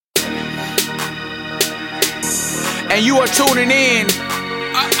And you are tuning in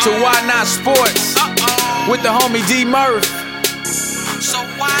to Why Not Sports with the homie D Murph. So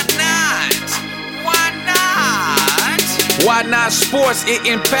why not? Why not? Why Not Sports, it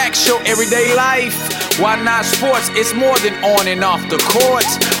impacts your everyday life. Why Not Sports, it's more than on and off the court.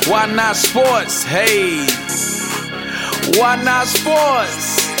 Why Not Sports, hey. Why Not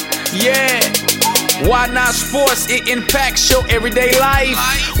Sports, yeah. Why Not Sports, it impacts your everyday life.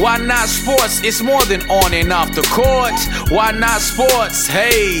 Why Not Sports, it's more than on and off the court. Why Not Sports,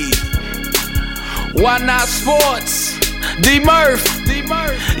 hey. Why Not Sports? D Murph,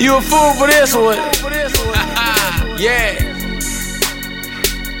 you a fool for this one. Yeah.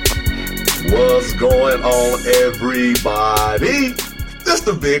 What's going on, everybody? This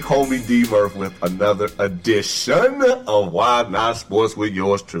the big homie D Murph with another edition of Why Not Sports with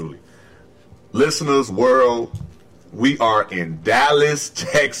yours truly. Listeners, world, we are in Dallas,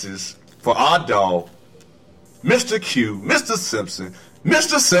 Texas for our dog, Mr. Q, Mr. Simpson,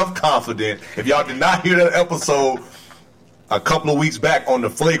 Mr. Self-Confident. If y'all did not hear that episode a couple of weeks back on the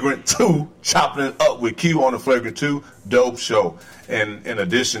Flagrant 2, chopping it up with Q on the Flagrant 2, dope show. And in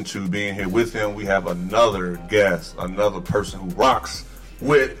addition to being here with him, we have another guest, another person who rocks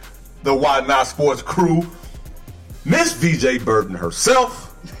with the Why Not Sports crew, Miss VJ Burton herself.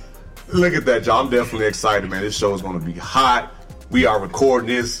 Look at that, y'all. I'm definitely excited, man. This show is going to be hot. We are recording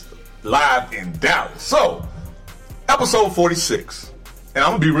this live in Dallas. So, episode 46. And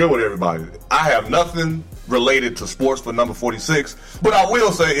I'm going to be real with everybody. I have nothing related to sports for number 46, but I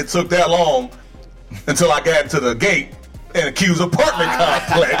will say it took that long until I got to the gate in the Q's apartment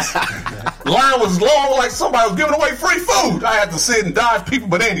complex. Line was long, like somebody was giving away free food. I had to sit and dodge people,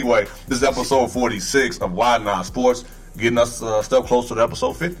 but anyway, this is episode 46 of Why Not Sports, getting us a step closer to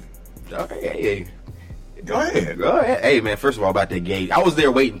episode 50. Hey. Go ahead. Hey, man, first of all, about that gate, I was there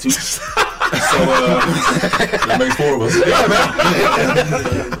waiting too. That makes four of us. Yeah,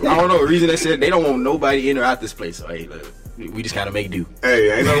 man. I don't know. The reason they said they don't want nobody in or out this place. So, hey, look, we just kind of make do.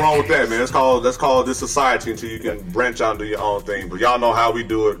 Hey, ain't nothing wrong with that, man. That's called this society until you can branch out and do your own thing. But y'all know how we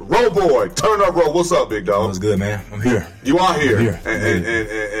do it. Roll boy, turn up, roll. What's up, big dog? What's good, man? I'm here. You are here. I'm here.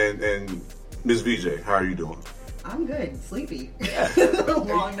 And Miss VJ, how are you doing? I'm good. Sleepy.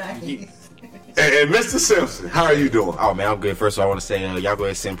 Long night. And Mr. Simpson, how are you doing? Oh, man, I'm good. First of all, I want to say, y'all go ahead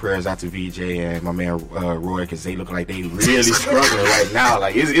and send prayers out to VJ and my man Roy, because they look like they really struggling right now.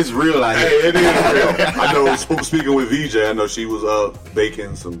 Like, it's real out here. Hey, it is real. I know, speaking with VJ, I know she was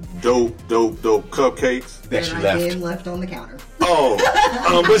baking some dope cupcakes. That she and left. I did left on the counter.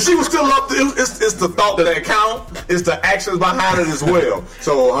 Oh, but she was still up. It's the thought that count. It's the actions behind it as well.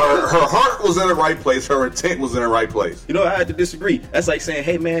 So her heart was in the right place. Her intent was in the right place. You know, I had to disagree. That's like saying,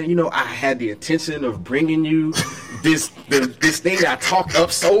 hey, man, you know, I had the intention of bringing you this thing that I talked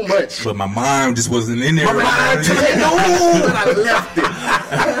up so much. But my mind just wasn't in there. My mind said no, and I left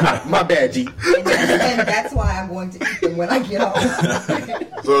it. My bad, G. And that's why I'm going to eat them when I get home.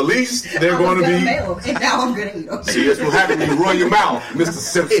 So at least they're going to be. Mail them, and now I'm going to eat them. See, that's what happens when you run your mouth, Mr.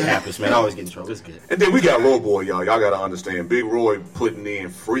 Simpson. It happens, man. I always get in trouble. It's good. And then we got Roy Boy, y'all. Y'all got to understand. Big Roy putting in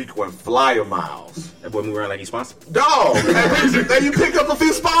frequent flyer miles. That boy move around like he's sponsored. Dog, and you picked up a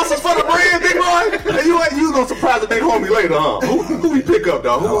few sponsors for the brand, Big Roy. And you gonna surprise the big homie later, huh? Who we pick up,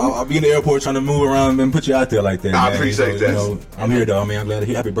 dog? I'll be in the airport trying to move around and put you out there like that. I man. appreciate that. You know, I'm here, dog, man. I'm glad to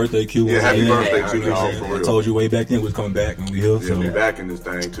hear. Happy birthday, Q. Yeah, happy birthday to you, dog, I for real. told you way back then we was coming back, and we here. Yeah, So we back in this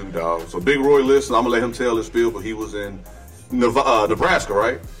thing too, dog. So Big Roy, listen, I'm gonna let him tell his spiel, but he was in Nebraska,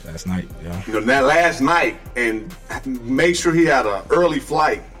 right? last night, yeah. You know, that last night, and made sure he had an early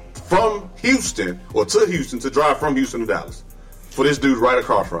flight from Houston or to Houston to drive from Houston to Dallas for this dude right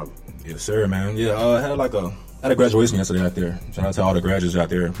across from him. Yes, sir, man. Yeah, I had a graduation yesterday out there. Shout out to all the graduates out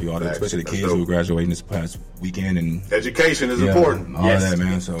there, especially the kids who were graduating this past weekend. And education is important. All that,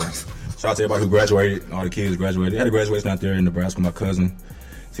 man. So shout out to everybody who graduated, all the kids graduated. I had a graduation out there in Nebraska with my cousin.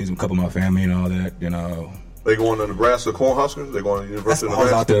 See some couple of my family and all that. Then they going to Nebraska Cornhuskers? They going to the University of I was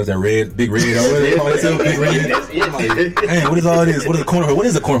Nebraska? out there with that red, big red. Big red. Hey, what is all this? What is a cornhusker? What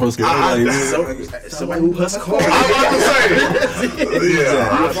is a cornhusker? Somebody who husks corn. I'm about to say.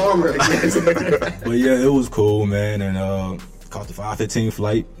 Yeah. But yeah, it was cool, man. And caught the 5:15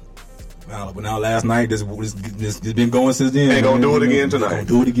 flight. But now last night, this been going since then. Ain't gonna do it again tonight. Gonna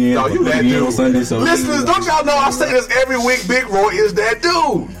do it again. No, you that dude on Sunday. So listeners, don't y'all know I say this every week? Big Roy is that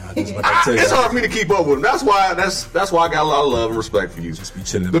dude. It's hard for me to keep up with him. That's why I got a lot of love and respect for you. Just be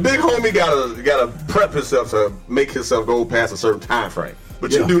chilling. The big homie gotta prep himself to make himself go past a certain time frame.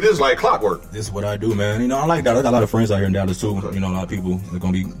 But you do this like clockwork. This is what I do, man. You know, I like that. I got a lot of friends out here in Dallas too. Okay. You know, a lot of people are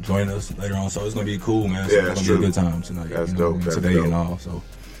gonna be joining us later on, so it's gonna be cool, man. So Yeah, it's that's gonna true. be a good time tonight. That's you know, dope. That's today dope. and all. So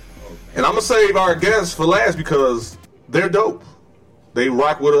And I'm gonna save our guests for last because they're dope. They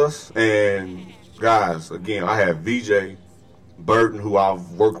rock with us. And guys, again, I have VJ Burton, who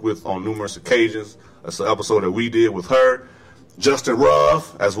I've worked with on numerous occasions. That's an episode that we did with her. Justin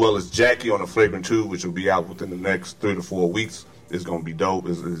Ruff, as well as Jackie on the Flagrant 2, which will be out within the next 3 to 4 weeks. It's going to be dope.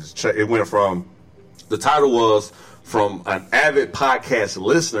 It went from, the title was From an Avid Podcast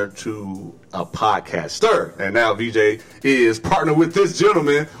Listener to a Podcaster. And now VJ is partnered with this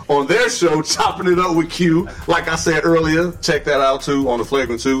gentleman on their show, Chopping It Up with Q. Like I said earlier, check that out too on the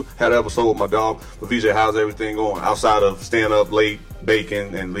Flagrant 2. Had an episode with my dog. But VJ, how's everything going outside of staying up late,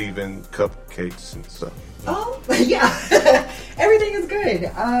 baking, and leaving cupcakes and stuff? Oh, yeah. Everything is good.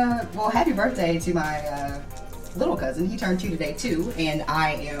 Well, happy birthday to my little cousin. He turned 2 today, too. And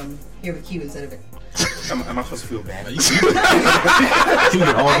I am here with Q instead of it. Am I supposed to feel bad? You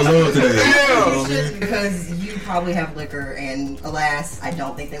get all the love today. You should, because you probably have liquor, and alas, I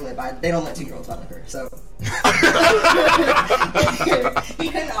don't think they let 2-year-olds buy liquor, so. He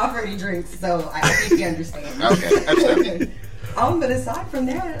couldn't offer any drinks, so I think he understands. Okay, understand. But aside from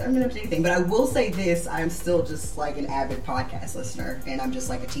that, I'm not anything. But I will say this: I'm still just like an avid podcast listener, and I'm just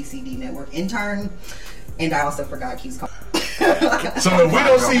like a TCD network intern. And I also forgot Q's call. So if we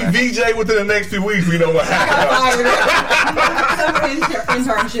don't see VJ within the next few weeks, we know what happened.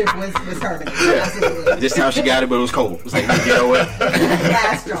 Summer internship was terminated. Yeah. Absolutely. This time she got it, but it was cold. It was like, you know what?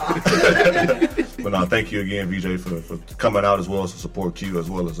 Last straw. But no, thank you again, VJ, for coming out as well as to support Q as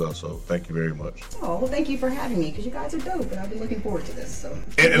well as us. So thank you very much. Oh, well, thank you for having me, because you guys are dope, and I've been looking forward to this. So.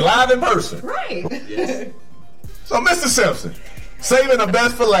 And live in person. Right. Yes. So, Mr. Simpson, saving the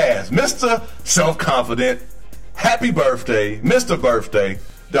best for last. Mr. Self-Confident, happy birthday, Mr. Birthday.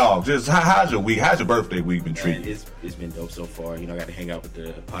 Dog, just how's your week? How's your birthday week been treated? It's been dope so far. You know, I got to hang out with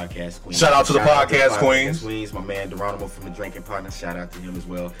the podcast queens. Shout out to the podcast queens. My man Geronimo from the Drinking Partner. Shout out to him as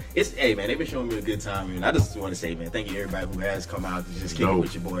well. Hey man, they've been showing me a good time. And I just want to say, man, thank you to everybody who has come out to just kick it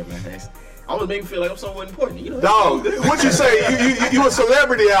with your boy, man. That's almost make me feel like I'm someone important. You know, dog, what you say? You a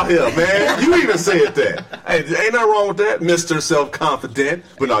celebrity out here, man. You even said that. Hey, ain't nothing wrong with that, Mr. Self-Confident.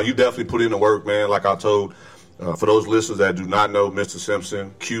 But no, you definitely put in the work, man. Like I told. For those listeners that do not know Mr.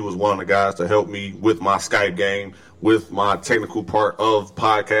 Simpson, Q was one of the guys to help me with my Skype game, with my technical part of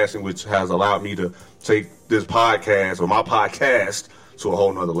podcasting, which has allowed me to take this podcast or my podcast to a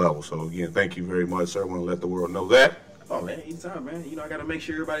whole nother level. So again, thank you very much, sir. I want to let the world know that. Oh man, anytime, man. You know, I got to make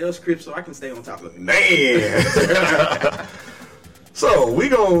sure everybody else cribs so I can stay on top of it. Man. So we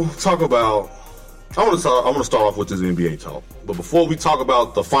gonna talk about. I want to start off with this NBA talk. But before we talk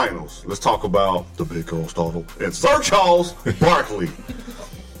about the finals, let's talk about the big Aristotle and Sir Charles Barkley.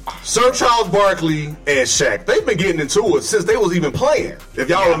 Sir Charles Barkley and Shaq, they've been getting into it since they was even playing. If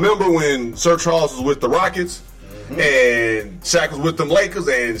y'all remember when Sir Charles was with the Rockets and Shaq was with them Lakers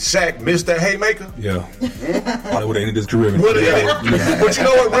and Shaq missed that haymaker. Yeah. Probably would have ended his career. But you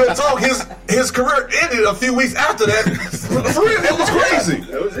know what, real talk, his career ended a few weeks after that. For real, it was crazy.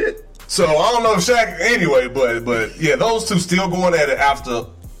 That was it. So I don't know if Shaq anyway, but yeah, those two still going at it after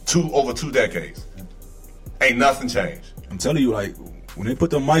over 2 decades. Ain't nothing changed. I'm telling you, like, when they put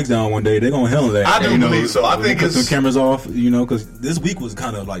them mics down one day, they're gonna handle that. I do believe so. I think it's the cameras off, because this week was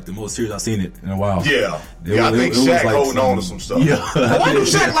kind of like the most serious I've seen it in a while. Yeah, I think Shaq like holding on to some stuff. Yeah, why do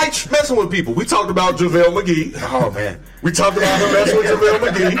Shaq like messing with people? We talked about JaVale McGee. Oh man, we talked about him messing with JaVale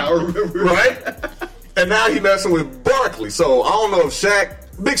McGee. I remember, right? And now he messing with Barkley. So I don't know if Shaq.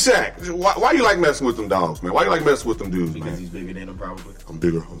 Big Shaq, why you like messing with them dogs, man? Why you like messing with them dudes, because man? He's bigger than them, probably. I'm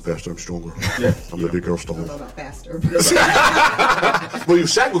bigger, I'm faster, I'm stronger. Yeah. I'm the big girl star. I don't know about faster. Well,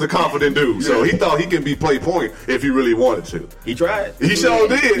 Shaq was a confident dude, so he thought he can be play point if he really wanted to. He tried. He sure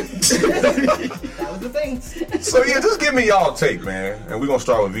did. That was the thing. So yeah, just give me y'all take, man. And we're going to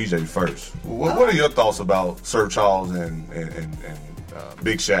start with VJ first. What are your thoughts about Sir Charles and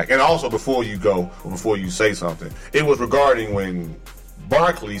Big Shaq? And also, before you say something, it was regarding when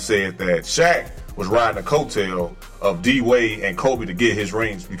Barkley said that Shaq was riding a coattail of D-Wade and Kobe to get his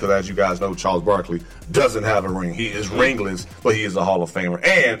rings because, as you guys know, Charles Barkley doesn't have a ring. He is ringless, but he is a Hall of Famer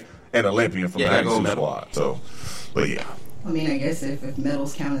and an Olympian from the 92 squad. So, but yeah. I mean, I guess if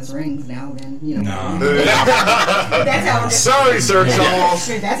medals count as rings now, then, No. That's how Sorry, Sir Charles.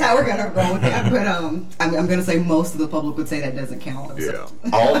 That's how we're going to go with that. But I'm going to say most of the public would say that doesn't count. Yeah.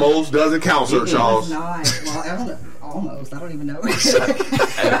 Almost doesn't count, Sir Charles. It's not. Well, I don't know. Almost. I don't even know.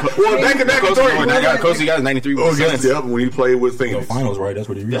 Well, back in 93. Coach, got 93. Oh, yes, yeah, when he played with Phoenix. The finals, right? That's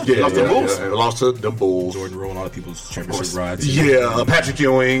what he reached. Yeah, lost to the Bulls. Lost to the Bulls. Jordan ruined a lot of people's championship rides. Yeah, Patrick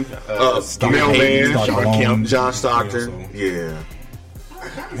Ewing, Mailman, John John Stockton. Yeah.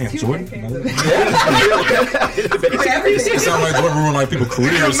 Damn, Jordan. It sounds like Jordan ruined like people's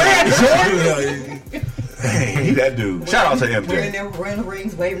careers. Or something. Hey, that dude. Shout out to We're in MJ. there wearing the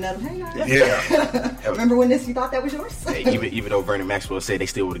rings, waving at him. Hey, guys. Yeah. Remember when you thought that was yours? Hey, even though Vernon Maxwell said they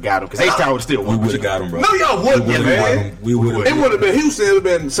still would have got him, because H-Town would have still We won. would have got him, bro. No, y'all wouldn't, man. We would have. It would have been Houston. It would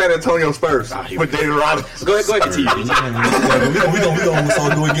have been San Antonio Spurs with David Robinson. Go ahead, continue. We gonna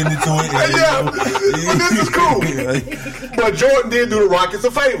start getting into it. Yeah, this is cool. But Jordan did do the Rockets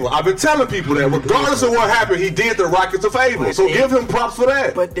a favor. I've been telling people that regardless of what happened, he did the Rockets a favor. So give him props for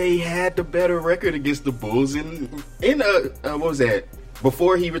that. But they had the better record against the Bulls in what was that?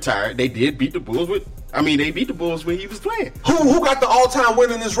 Before he retired, they did beat the Bulls they beat the Bulls when he was playing. Who got the all-time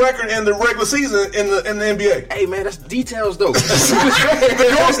winningest record in the regular season in the NBA? Hey man, that's details though.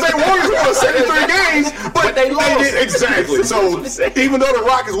 The Golden State Warriors won 73 games, but they lost. did, exactly. So even though the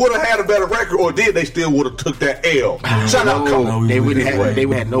Rockets would have had a better record, or did, they still would have took that L. Shout out, No, they wouldn't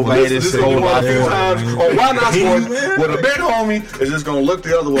have nobody to This is say. going to a few times on Why Not Sports, where the big homie is just going to look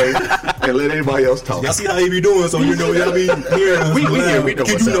the other way and let everybody else talk. Y'all see how he be doing, so you know y'all be hearing. We know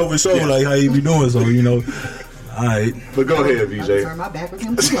what's you know for sure, like how he be doing, so you know. All right, But go ahead, I'll VJ. turn my back with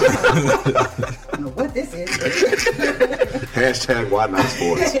him. I don't know what this is. Hashtag Why Not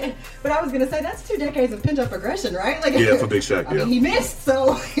Sports. But I was gonna say that's 2 decades of pent-up aggression, right? Like, Yeah, for Big Shaq, I yeah. mean, he missed,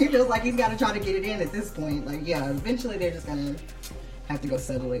 so he feels like he's got to try to get it in at this point. Like, yeah, eventually they're just gonna have to go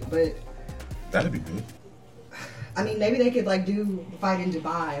settle it. But That'd be good. I mean, maybe they could like do fight in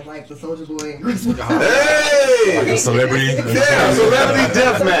Dubai, like the Soulja Boy and Chris Brown. Hey! celebrity. Yeah, celebrity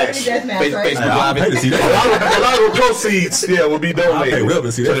death match. Death match, right? I'll pay to see that. A lot of the proceeds, will be I'll pay donated whatever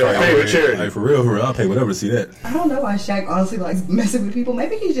to see to that. their favorite charity. Like, for real, I'll pay whatever to see that. I don't know why Shaq honestly likes messing with people.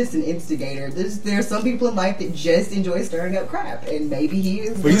 Maybe he's just an instigator. There's some people in life that just enjoy stirring up crap, and maybe he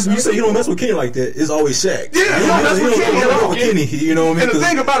is. But you say you don't mess with Kenny like that. It's always Shaq. Yeah, you don't mess with Kenny at all. Kenny, you know what I mean? And the 'Cause-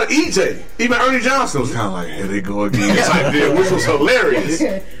 thing about it, EJ, even Ernie Johnson was kind of like, here they go again, type deal, which was hilarious.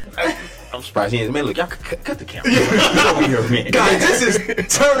 I'm surprised he ain't. Man, look, y'all cut the camera. Get over here, man. Guys, this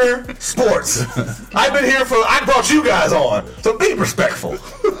is Turner Sports. I brought you guys on, so be respectful.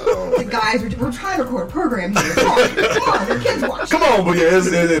 Guys, we're trying to record a program here. Come on, your kids watch. Come on, but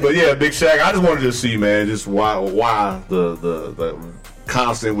yeah, Big Shaq, I just wanted to see, man, just why the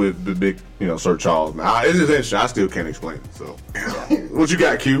constant with the big, Sir Charles, man. It's just interesting. I still can't explain it. So, what you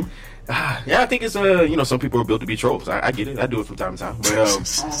got, Q? Yeah, I think it's some people are built to be trolls. I get it. I do it from time to time, but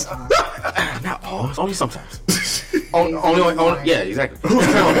not always. Only sometimes. only, yeah, exactly.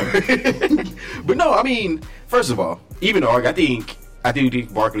 But no, I mean, first of all, even though I think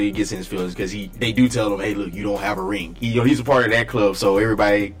Barkley gets in his feelings because they do tell him, hey, look, you don't have a ring. He's a part of that club, so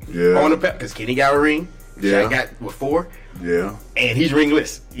everybody on the because Kenny got a ring. Yeah. Shaq got 4. Yeah. And he's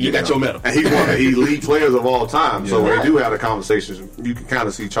ringless. You got your medal. And he's one of the elite players of all time. So when they do have the conversations, you can kind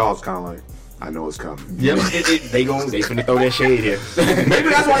of see Charles kind of like, I know it's coming. Yep. they finna throw that shade here. Maybe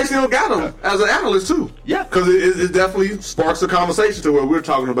that's why he still got him as an analyst too. Yeah. Because it definitely sparks a conversation to where we're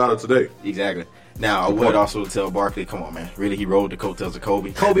talking about it today. Exactly. Now, I would also tell Barkley, come on, man. Really, he rode the coattails of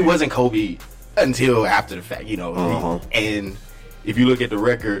Kobe. Kobe wasn't Kobe until after the fact, And if you look at the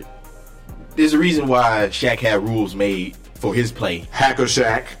record, there's a reason why Shaq had rules made for his play. Hacker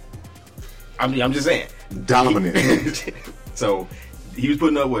Shaq. I'm just saying. Dominant. So, he was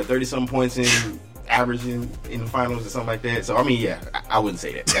putting up, 30-something points in average in the finals or something like that. So, I mean, yeah, I wouldn't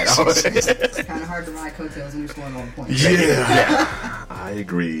say that at all. It's kind of hard to ride coattails when you're scoring all the points. Yeah. I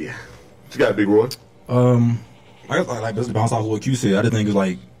agree. You got a Big Roy? I guess like just to bounce off what you said, I just think it's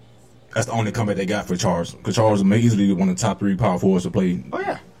like that's the only comeback they got for Charles. Because Charles may easily be one of the top 3 power forwards to play. Oh,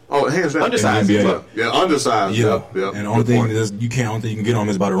 yeah. Oh, hands down. Undersized. Yeah, undersized. Yeah. Yep. And the only thing is only thing you can get on him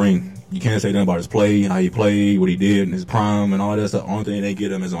is about a ring. You can't say nothing about his play, how he played, what he did in his prime, and all that stuff. The only thing they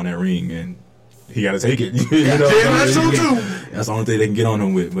get him is on that ring, and he got to take it. That's true too. That's the only thing they can get on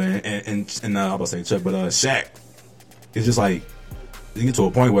him with, man. And I was about to say Chuck, but Shaq, it's just like you get to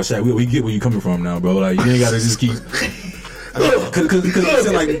a point where Shaq, we get where you coming from now, bro. Like you ain't got to just keep. Because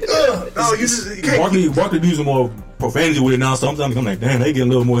it's like No, you can't. Barkley using more profanity with it now. Sometimes I'm like, damn, they getting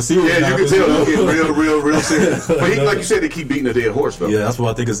a little more serious. Yeah, now, you can tell they're getting real serious. But like you said, they keep beating a dead horse, though. Yeah, that's what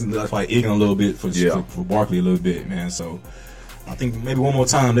I think that's like egging a little bit for Barkley a little bit, man. So I think maybe one more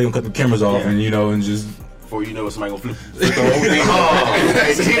time they gonna cut the cameras off and and just. Before you know it, somebody gonna flip the whole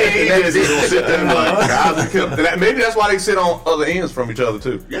thing. Maybe that's why they sit on other ends from each other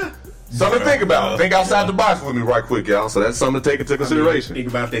too. Yeah. Something to think about. Think outside the box with me right quick, y'all. So that's something to take into consideration. Think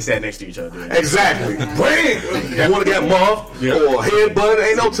about if they sat next to each other. Exactly. You want to get muffed or head butted,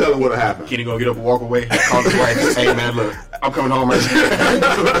 ain't no telling what'll happen. Kenny gonna get up and walk away. Call his wife. Hey man, look, I'm coming home right now.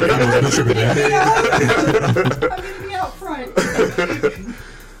 I'm gonna be out front.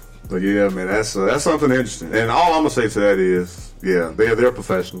 But yeah, man, that's something interesting. And all I'm gonna say to that is, yeah, they're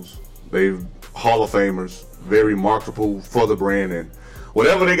professionals. They're Hall of Famers, very marketable for the brand, and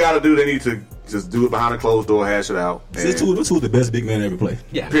whatever they got to do, they need to just do it behind a closed door, hash it out. They're two of the best big men ever played.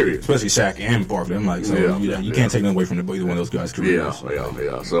 Yeah. Period. Especially Shaq and Barkley. I'm like, so you can't take nothing away from either one of those guys' careers.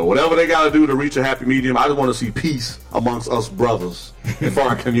 Yeah. So whatever they got to do to reach a happy medium, I just want to see peace amongst us brothers and for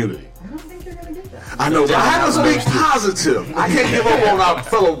our community. I don't think you're gonna get that. I know, but I have to speak positive. I can't give up on our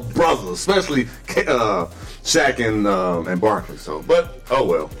fellow brothers, especially Shaq and Barkley. So, but oh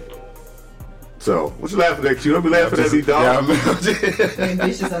well. So, what you laughing at, Q? Don't be laughing at me, dog.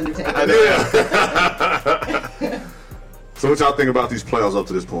 Ambitious undertaking. Yeah. So, what y'all think about these playoffs up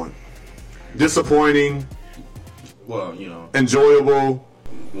to this point? Disappointing, Well, you know, enjoyable.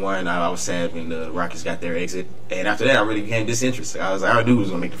 one, I was sad when the Rockets got their exit, and after that, I really became disinterested. I was like, I knew who was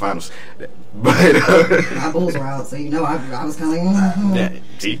going to make the finals. But My Bulls were out, so I was kind of like,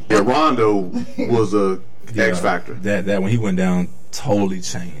 Yeah, Rondo was a X factor. That when he went down totally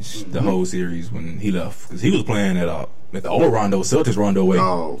changed the whole series when he left, because he was playing at the old Rondo, Celtics Rondo way,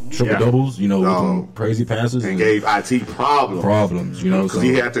 triple doubles, with them crazy passes And gave IT problems, because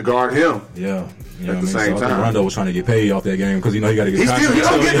he had to guard him. Yeah. At the same time. Rondo was trying to get paid off that game because he got to get He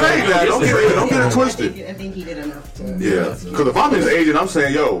don't get paid now. Don't get it twisted. I think he did enough to. Yeah, because if I'm his agent, I'm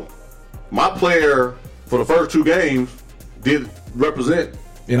saying, yo, my player for the first 2 games did represent.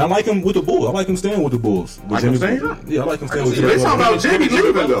 And I like him with the Bulls. I like him staying with the Bulls. Like him staying? Yeah, I like him staying with the They Bulls. talking about Jimmy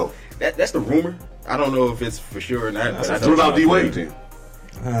leaving though. that's the rumor. I don't know if it's for sure or not. What about D Wade then?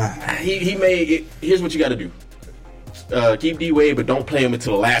 He made it. Here's what you got to do. Keep D Wade, but don't play him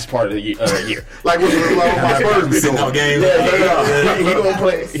until the last part of the year. Like what my Spurs be doing. Out games. He gonna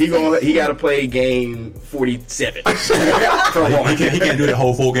play. He got to play game 47. He can't do that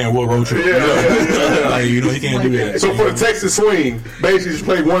whole 4-game road trip. He can't do that. So for the Texas swing, basically just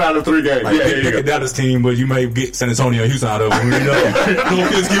play 1 out of 3 games. Pick a Dallas team, but you may get San Antonio and Houston out of them. No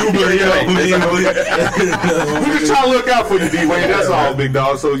offense, Q, but We just try to look out for you, D Wade. That's all, big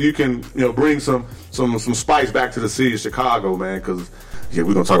dog. So you can bring some spice back to the city of Chicago, man. Because we're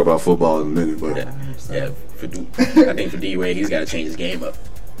gonna talk about football in a minute, but I think for D Wade, he's got to change his game up.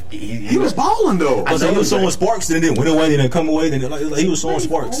 He was balling though. He was showing sparks, and then went away, and then come away, and then he was showing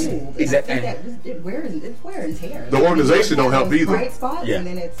sparks. Exactly. It's wear and tear. The organization don't help either. Bright spots, Yeah. and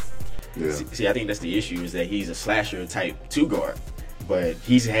then it's. Yeah. See, I think that's the issue is that he's a slasher type 2 guard, but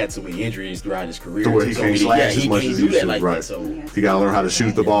he's had so many injuries throughout his career. To where he can't slash as much can't as do he that should. like Right. that. So He got to learn how to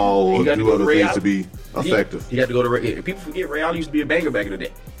shoot the ball or He got to do go other to Ray things Allen. to be effective. He got to go to Ray. People forget Ray Allen used to be a banger back in the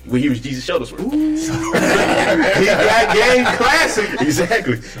day when he was Jesus Shuttlesworth. He got game classic.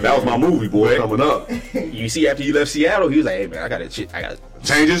 Exactly. That was my movie, boy, coming up. You see, after he left Seattle, he was like, "Hey man, I got to Change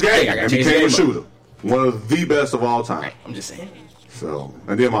his game I gotta and change became a his game up. shooter. One of the best of all time. I'm just saying." So,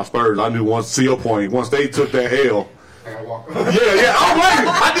 and then my Spurs, I knew once they took that L. Yeah,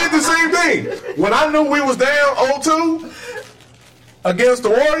 I did the same thing. When I knew we was down 0-2 against the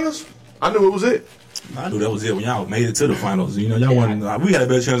Warriors, I knew it was it. I knew that was it when y'all made it to the finals. Y'all won. We had a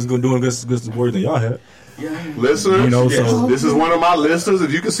better chance of doing against the Warriors than y'all had. Listeners, so this is one of my listeners.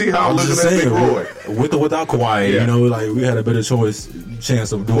 If you can see how I'm looking at Big Roy. With or without Kawhi, we had a better chance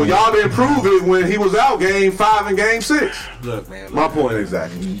of doing. Well, y'all didn't prove it when he was out game 5 and game 6. Look, man. My point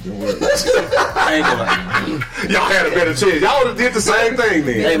exactly. I ain't gonna lie. Y'all had a better chance. Y'all would have did the same thing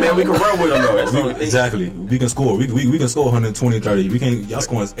then. Hey man, we can run with him though. That's the only thing. Exactly. We can score. We can score 120, 30. We can't. Y'all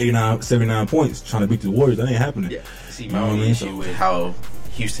scoring 89, 79 points trying to beat the Warriors. That ain't happening. Yeah. See, my only issue with how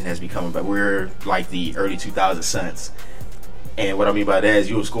Houston has become, but we're like the early 2000s Suns. And what I mean by that is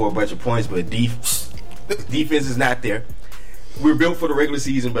you'll score a bunch of points, but defense is not there. We're built for the regular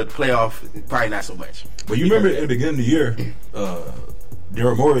season, but playoff, probably not so much. But you remember at the beginning of the year,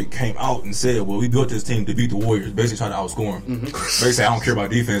 Daryl Morey came out and said, well, we built this team to beat the Warriors, basically trying to outscore them. Basically, I don't care about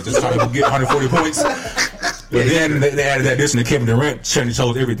defense, just trying to get 140 points. But then they added that addition to Kevin Durant, chose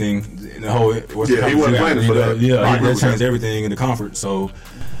everything. In the whole he wasn't planning for that. Yeah, that changed everything in the conference. So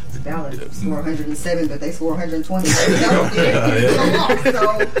Dallas score 107, but they score 120.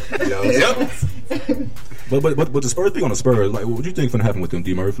 But the Spurs, speaking on the Spurs, like, what do you think gonna happen with them,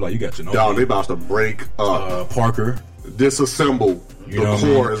 D. Murphy? Like, you got Ginobili. Dog, they about to break up. Parker. Disassemble. The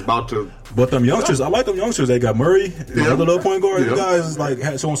core is about to. But them youngsters, I like them youngsters. They got Murray, the other little point guard. The guys is like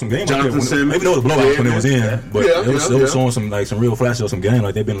had showing some game. Jonathan Simmons. Maybe it was blowouts when it was in, but it was showing some real flashes of some game.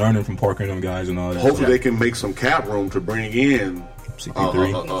 Like they've been learning from Parker and them guys and all that. Hopefully they can make some cap room to bring in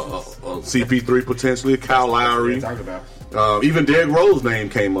CP3 potentially, Kyle Lowry. Even Derrick Rose name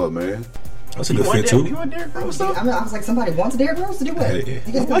came up, man. That's a good fit too. You want Derrick Rose? I was like, somebody wants Derrick Rose to do what? Yeah.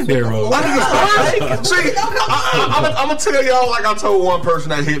 I like Derrick Rose. See, I'm gonna tell y'all like I told one person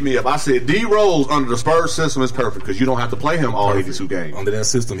that hit me up. I said D Rose under the Spurs system is perfect because you don't have to play him all 82 games. Under that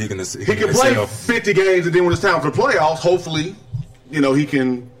system, he can play 50 games, and then when it's time for the playoffs, hopefully, he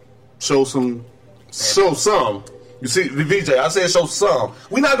can show some. You see, VJ, I said show some.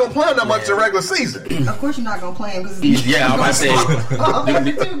 We're not gonna play him that much in regular season. Of course, you're not gonna play him because I'm about to say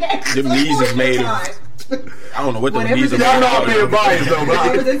the knees is made. I don't know what the knees are. Y'all know I'm being biased though, bro.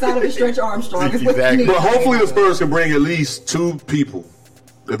 Whatever's inside of a Stretch Armstrong is what you Exactly. need. But hopefully the Spurs can bring at least 2 people.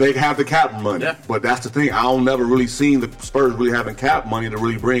 If they have the cap money. Yeah. But that's the thing. I don't never really seen the Spurs really having cap money to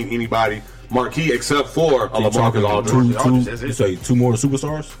really bring anybody marquee except for a LaMarcus Aldridge. You say 2 more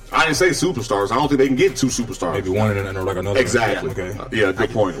superstars? I didn't say superstars. I don't think they can get 2 superstars. Maybe one and like another. Exactly. Okay. Yeah, good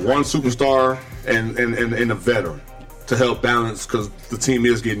point. 1 superstar and a veteran to help balance because the team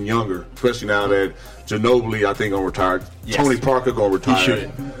is getting younger, especially now that Ginobili, I think, gonna retire. Yes. Tony Parker gonna retire. He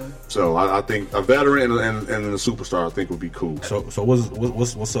should. So I think a veteran and a superstar I think would be cool. So what's up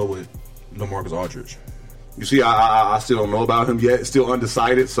with LaMarcus Aldridge? You see, I still don't know about him yet. Still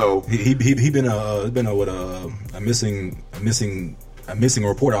undecided. So He been a missing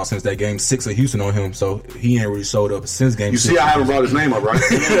report out since that game 6 of Houston on him. So he ain't really showed up since game. you 6. see, I haven't brought his name up, right?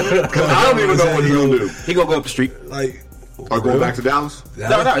 Because I don't even know what he's gonna do. He gonna go up the street. Like, Or going back to Dallas.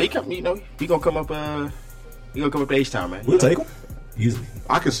 No, he come. He gonna come up. He gonna come up to H-Town, man. We'll take him easily.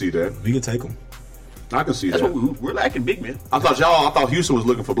 I can see that. We can take him. I can see That's that. what we're lacking, big man. I thought Houston was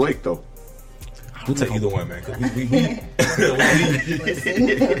looking for Blake though. We'll take either one, man. 'Cause we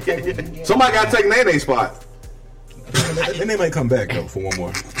Somebody got to take Nene's spot. and they might come back though for one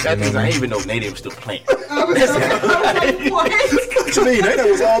more. That means I didn't even know Nate was still playing. What? What you mean? That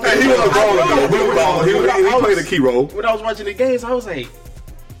was all. He was a baller though. He was balling. He played a key role. When I was watching the games, I was like,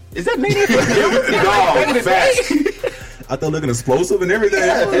 "Is that Nate?" Dog, facts. I thought looking explosive and everything.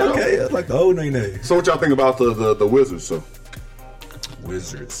 I was like, okay, that's like the old Nene. So what y'all think about the Wizards? So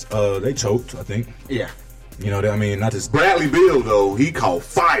Wizards. They choked, I think. Yeah. I mean, not just Bradley Beal though, he caught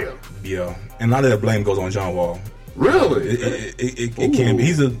fire. yeah, and a lot of that blame goes on John Wall. Really? It can be.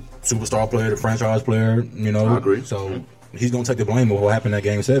 He's a superstar player, the franchise player. I agree. So he's gonna take the blame of what happened in that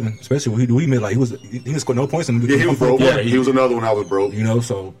game 7, especially when he made like he didn't score no points. Yeah, he was broke. Yeah, he was another one that was broke.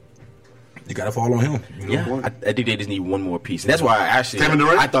 So you gotta fall on him. Yeah, I think they just need one more piece, and that's why Kevin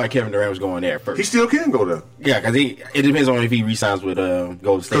Durant? I thought Kevin Durant was going there first. He still can go there Yeah, because it depends on if he re-signs with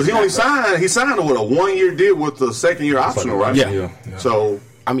Golden State. because he only signed. He signed with a 1-year deal with the 2nd-year optional, right? Yeah. So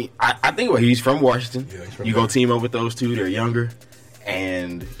I mean, I think he's from Washington. Yeah, he's from You go team up with those two; they're younger,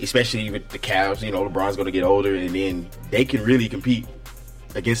 and especially with the Cavs. LeBron's going to get older, and then they can really compete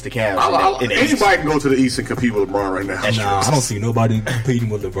against the Cavs. in the East. anybody can go to the East and compete with LeBron right now. That's true. I don't see nobody competing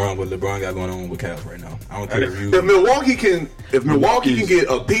with LeBron. What LeBron got going on with Cavs right now? I don't care if you. If Milwaukee can get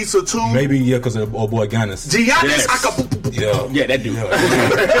a piece or two, Maybe because of old boy Giannis. Giannis, Yeah, Yeah, that dude.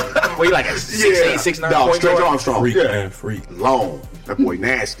 Well, he like a 6'8", 6'9" Dog, point Stretch guard. Armstrong, freak, man, freak. long. That boy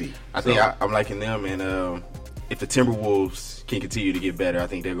nasty. I think I'm liking them, and if the Timberwolves can continue to get better, I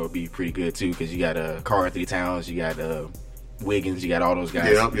think they're going to be pretty good too. Because you got Karl Anthony Towns, you got Wiggins, you got all those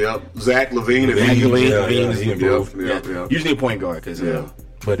guys. Yep. Zach LaVine. Yeah. Usually a point guard because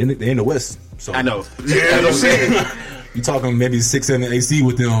But they in the West, so I know. Yeah, I'm saying. you talking maybe 6-7 AC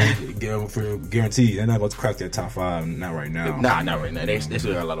with them for guaranteed. They're not going to crack that top 5. Not right now. Nah, not right now. They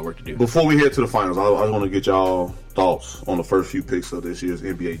still got a lot of work to do. Before we head to the finals, I want to get y'all thoughts on the first few picks of this year's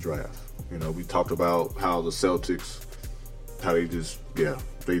NBA draft. We talked about how the Celtics, how they just,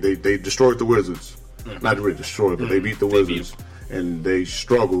 they destroyed the Wizards. Not really destroyed, but they beat the Wizards. And they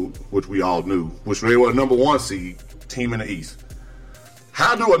struggled, which we all knew, which they were a number 1 seed team in the East.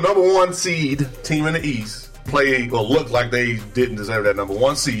 How do a number 1 seed team in the East play or look like they didn't deserve that number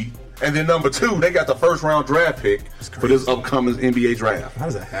 1 seed? And then number 2, they got the first round draft pick for this upcoming NBA draft. How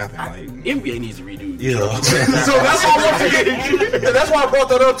does that happen? Like, NBA needs to redo. yeah. So that's why that's why I brought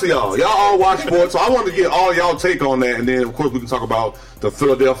that up to y'all. Y'all all watch sports, so I wanted to get all y'all take on that, and then of course we can talk about the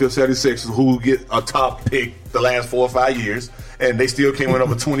Philadelphia 76ers who get a top pick the last 4 or 5 years, and they still can't win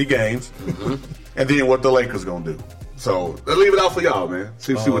over 20 games. And then what the Lakers gonna do? So let's leave it out for y'all, man.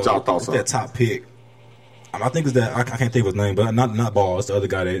 See what y'all thoughts are. That top pick. I think it's that I can't think of his name, but not Ball. It's the other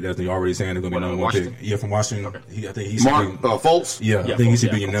guy that they already saying they're going to be number 1 pick. Yeah, from Washington. Okay. I think he's Mark Fultz. Yeah, I think he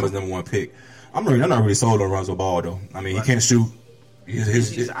should be your number 1 pick. I'm not really sold on Lonzo Ball though. I mean, he can't shoot.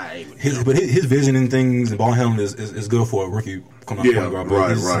 His vision and things and ball handling is good for a rookie coming out point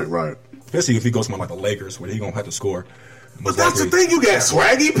guard. Right. Especially if he goes somewhere like the Lakers, where he gonna have to score. But that's the thing. You got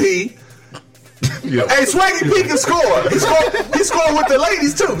Swaggy P. Hey, Swaggy P can score. He scored with the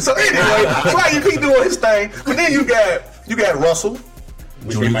ladies too. So anyway, Swaggy P doing his thing. But then you got Russell,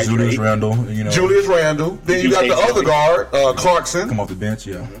 Julius Randle, Julius Randle. Then you got the other guard, Clarkson. come off the bench,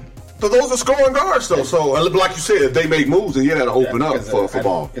 yeah. So those are scoring guards though. So like you said, if they make moves, then you got to open up for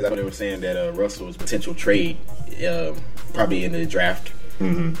ball. Because I know they were saying that Russell's potential trade probably in the draft.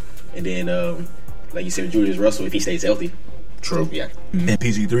 Mm-hmm. And then, like you said, Julius Russell, if he stays healthy. True. Yeah. And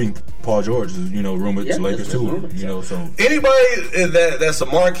PG3, Paul George is, rumored to Lakers too. So Anybody that's a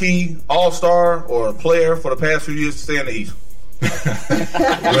marquee all-star or a player for the past few years to stay in the East.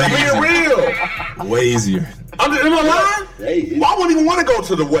 Being real. way easier. Am I lying? Hey, Well, I wouldn't even want to go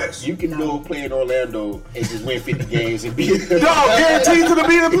to the West. you can go play in Orlando and just win 50 games and be. Dog, guaranteed to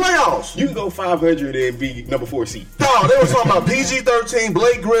be in the playoffs. You can go 500 and be number 4 seed. Dog, they were talking about PG-13,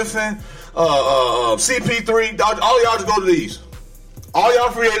 Blake Griffin, CP3. Dog, all y'all just go to the East. All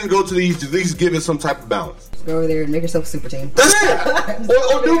y'all free agents go to the East. At least give it some type of balance. Go over there and make yourself a super team. That's it.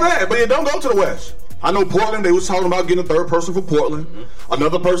 or do that, but yeah, don't go to the West. I know Portland, they was talking about getting a third person for Portland.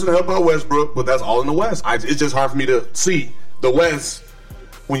 Another person to help out Westbrook, but that's all in the West. It's just hard for me to see the West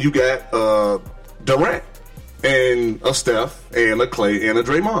when you got Durant and a Steph and a Clay and a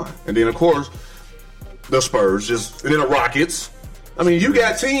Draymond. And then, of course, the Spurs, and then the Rockets. I mean, you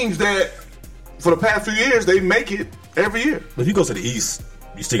got teams that, for the past few years, they make it every year. But if you go to the East,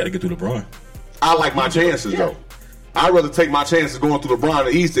 you still got to get through LeBron. I like my chances, though. I'd rather take my chances going through LeBron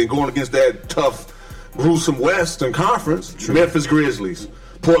in the East than going against that tough, gruesome Western Conference. True. Memphis Grizzlies,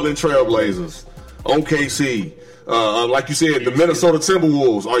 Portland Trailblazers, OKC. Like you said, the Minnesota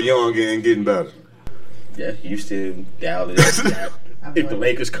Timberwolves are young and getting better. Yeah, Houston, Dallas. If the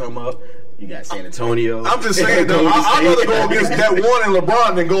Lakers come up, you got San Antonio. I'm just saying, though, I'd rather go against that one in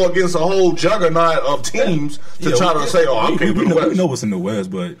LeBron than go against a whole juggernaut of teams to try to say, I'm capable of the West. We know what's in the West,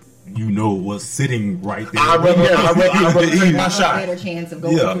 but what's sitting right there. I'd rather take my shot. Better chance of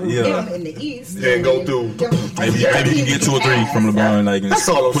going through them in the East than go through. Maybe you can get 2 or 3 from LeBron. That's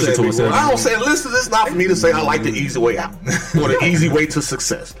all I'm push it to a saying. 7. I don't say, listen, it's not for me to say I like the easy way out or the easy way to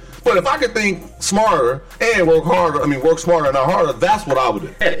success. But if I could think smarter and work smarter and not harder, that's what I would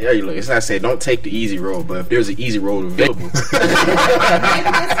do. Hey, look, it's not saying don't take the easy road, but if there's an easy road available,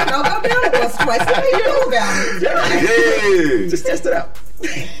 just test it out.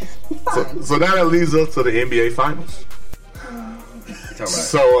 So now that leads us to the NBA Finals.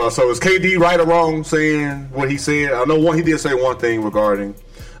 So is KD right or wrong saying what he said? I know he did say one thing regarding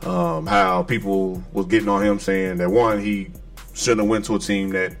how people was getting on him saying that one, he shouldn't have went to a team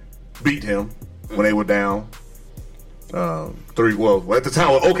that beat him when they were down 3. Well, at the time,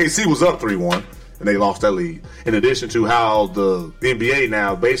 OKC was up 3-1 and they lost that lead. In addition to how the NBA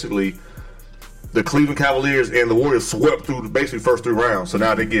now basically, the Cleveland Cavaliers and the Warriors swept through basically first 3 rounds. So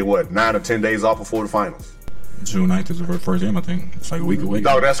now they get 9 or 10 days off before the finals. June 9th is the first game, I think. It's like a week away.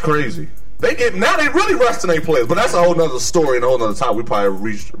 Dog, that's crazy. They really resting their players, but that's a whole nother story and a whole nother time. We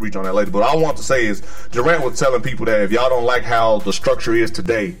probably reach on that later. But all I want to say is Durant was telling people that if y'all don't like how the structure is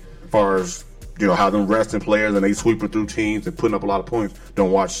today, as far as how them resting players and they sweeping through teams and putting up a lot of points,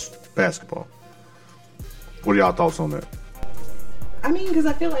 don't watch basketball. What are y'all thoughts on that? I mean, because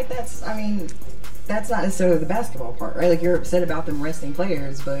I feel like that's not necessarily the basketball part, right? Like, you're upset about them resting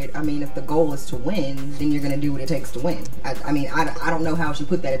players, but I mean, if the goal is to win, then you're going to do what it takes to win. I don't know how I should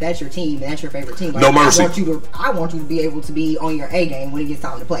put that. If that's your team and that's your favorite team, like, no mercy. I want you to be able to be on your A game when it gets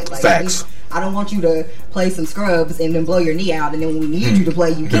time to play. Like, facts. I don't want you to play some scrubs and then blow your knee out, and then when we need you to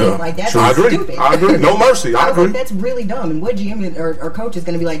play, you can't. Like, that's stupid. I agree. No mercy. I agree. That's really dumb. And what GM or coach is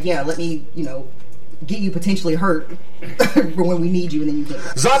going to be like? Yeah, let me, get you potentially hurt for when we need you, and then you can't.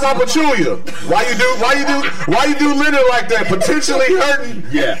 Zaza Pachulia, why you do Leonard like that? Potentially hurting.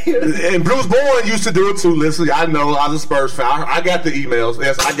 Yeah. And Bruce Bowen used to do it too. Listen, I know I was a Spurs fan. I got the emails.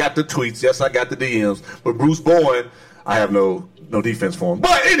 Yes, I got the tweets. Yes, I got the DMs. But Bruce Bowen, I have no defense for him.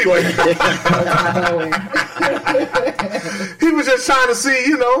 But anyway, he was just trying to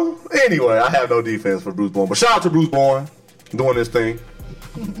see, Anyway, I have no defense for Bruce Bowen. But shout out to Bruce Bowen doing this thing.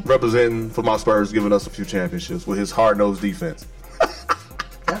 Representing for my Spurs, giving us a few championships with his hard-nosed defense.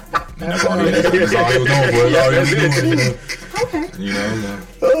 That's all he was doing.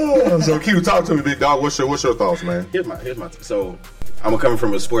 Okay. So Q, talk to me, big dog. What's your thoughts, man? Here's my. So I'm coming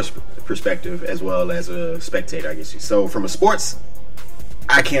from a sports perspective as well as a spectator, I guess. So from a sports,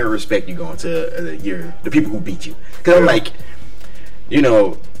 I can't respect you going to the people who beat you, because I'm like, you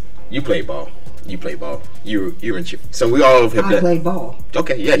play ball. You play ball. You're in cheer. So we all have I played ball.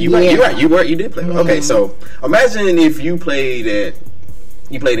 Okay, yeah, you're right. You did play ball. Okay, so imagine if you played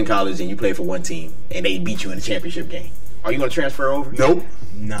in college and you played for one team and they beat you in a championship game. Are you going to transfer over? Nope.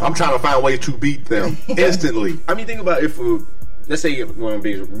 No. I'm trying to find ways to beat them instantly. I mean, think about if, let's say,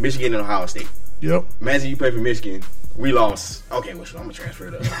 Michigan and Ohio State. Yep. Imagine you play for Michigan. We lost. Okay, well, I'm going to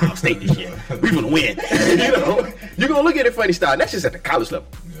transfer to Ohio State this year. We're going to win. You're going to look at it funny style. That's just at the college level.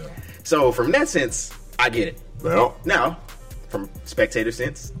 Yeah. So, from that sense, I get it. Well, now, from spectator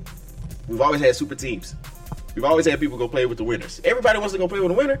sense, we've always had super teams. We've always had people go play with the winners. Everybody wants to go play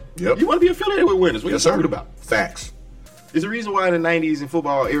with a winner. Yep. You want to be affiliated with winners. What are you talking about? Facts. There's a reason why in the 90s in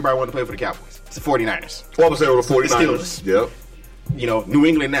football, everybody wanted to play for the Cowboys. It's the 49ers. What was saying with the 49ers? Steelers. Yep. New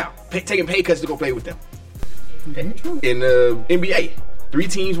England now. Taking pay cuts to go play with them. Very true. In the NBA, 3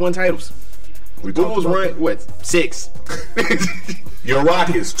 teams, 1 titles. Bulls run, 6? Your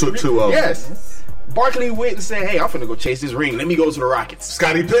Rockets took 2 of them. Yes. Barkley went and said, hey, I'm finna go chase this ring. Let me go to the Rockets.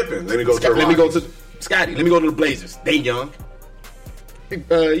 Scottie Pippen. Let me go to the Rockets. Let me go to the Blazers. They young.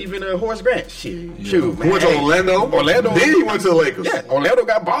 Even Horace Grant. Shoot, man. Who went to Orlando? Then he went to the Lakers. Yeah, Orlando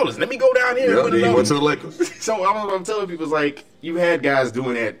got ballers. Let me go down here. Yeah, then he went to the Lakers. So I'm telling people, it's like, you had guys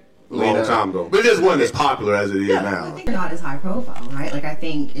doing that long time ago. But it just wasn't as popular as it is now. I think they're not as high profile, right? Like, I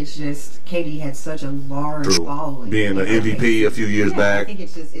think it's just KD had such a large following. Being an MVP a few years back. I think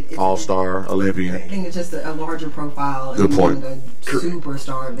it's just All-Star, Olympian. I think it's just a larger profile. Good point. A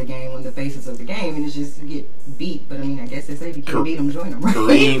superstar of the game, one of the faces of the game, and it's just you get beat. But I mean, I guess they say if you can't beat them, join them, right?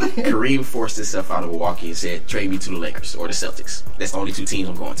 Kareem forced himself out of Milwaukee and said, trade me to the Lakers or the Celtics. That's the only 2 teams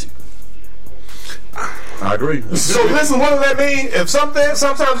I'm going to. I agree. So listen, what does that mean? If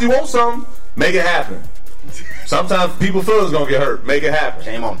sometimes you want something, make it happen. Sometimes people feel it's gonna get hurt. Make it happen.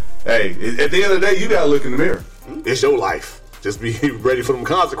 Game on. Hey, at the end of the day, you gotta look in the mirror. It's your life. Just be ready for them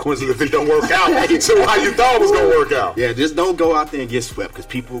consequences if it don't work out. So how you thought it was gonna work out. Yeah, just don't go out there and get swept because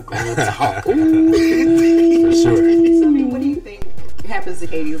people going to talk. For sure. So I mean, what do you think happens to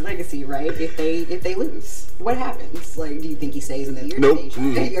KD's legacy, right? If they lose, what happens? Like, do you think he stays in the year? Nope. Or do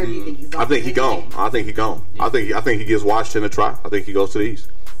you think he's gone? I think he gone. I think he gone. I think he gives Washington a try. I think he goes to the East.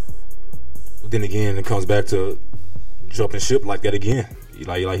 But then again, it comes back to jumping ship like that again.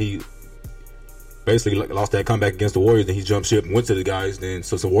 Like he basically lost that comeback against the Warriors, then he jumped ship and went to the guys. Then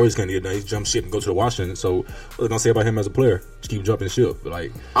so the Warriors can't get done. He jumped ship and go to the Washington. So what are they gonna say about him as a player? Just keep jumping ship. But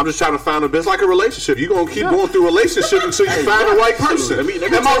like, I'm just trying to find it's like a relationship. You're gonna keep going through a relationship until you find the right person. Am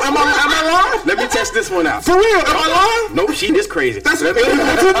I lying? Let me test this one out. For real? Am I lying? Nope, she this crazy. That's what the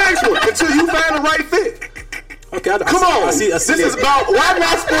next one. Until you find the right fit. okay, Come on. I see this is about Why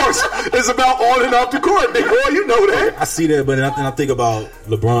Not Sports. It's about on and off the court, big boy. You know that. I see that, but then I think about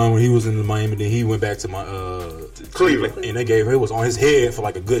LeBron when he was in Miami. Then he went back to Cleveland, and they gave it was on his head for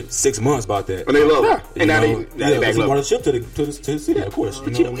like a good 6 months about that. And they love him. And now they back he up. brought a chip to the city, of course.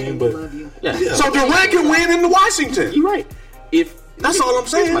 You know what I mean? But So Durant can win in Washington. You're right. That's all I'm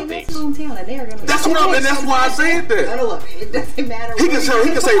saying. That's hometown, and they're gonna. That's why I said that. I love it. It doesn't matter. He can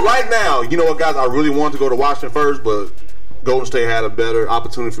say right now, you know what, guys, I really wanted to go to Washington first, but Golden State had a better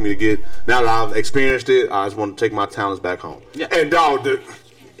opportunity for me to get. Now that I've experienced it, I just want to take my talents back home. Yeah. And dog,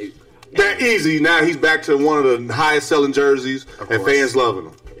 they're easy. Now he's back to one of the highest selling jerseys, and fans loving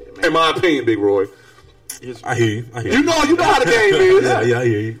him. In my opinion, Big Roy. I hear you. You know how the game is. Yeah, I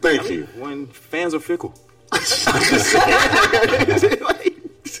hear you. Thank you. When fans are fickle. I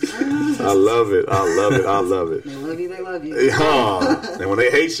love it. They love you. And when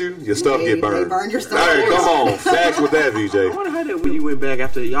they hate you, your stuff get burned. They burn your stuff. Hey, come on. Facts with that, VJ. I wonder how that when you went back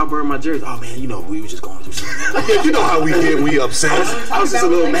after y'all burned my jersey. Oh man, we were just going through something. Yeah, you know how we get. We upset. I was just a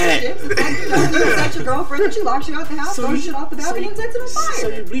little mad. Is that your girlfriend that you locked you out the house, throw shit off the balcony, and set it on fire? So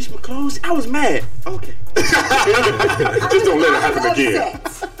you bleached my clothes? I was mad. Okay. Just don't let it happen again.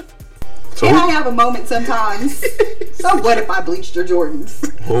 And I have a moment sometimes. So what if I bleached your Jordans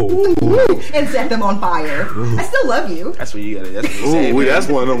and set them on fire? I still love you. That's what you gotta. That's what you say. Ooh, that's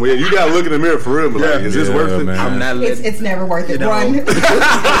one of them. You gotta look in the mirror for real. Like, is this worth it? Man. I'm not letting. It's never worth it. Run. Y'all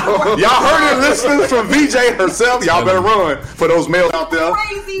heard it, listeners, from VJ herself. Y'all better run for those males out there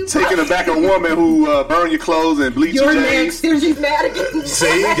Crazy. taking aback a woman who burn your clothes and bleach your You're jeans. next. She's mad again.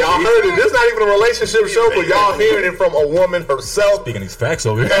 See, y'all heard it. This is not even a relationship show, but y'all hearing it from a woman herself. Speaking these facts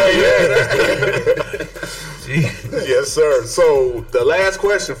over here. Yes, sir. So the last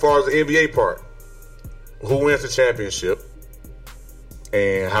question, as far as the NBA part, who wins the championship,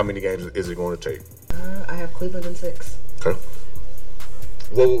 and how many games is it going to take? I have Cleveland in 6. Okay.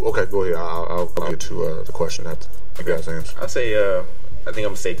 Well, okay, go ahead. I'll get to the question after you guys answer. I'll say. I think I'm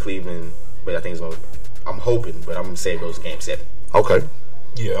gonna say Cleveland, but I think it's gonna. I'm hoping, but I'm gonna say it goes Game 7. Okay.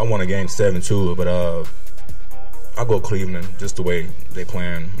 Yeah, I want a Game 7 too, but I'll go Cleveland just the way they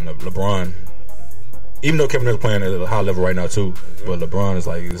playing. LeBron, even though Kevin is playing at a high level right now too, but LeBron is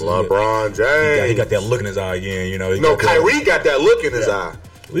like LeBron James. He got that look in his eye again. You know. No, Kyrie got that look in his eye.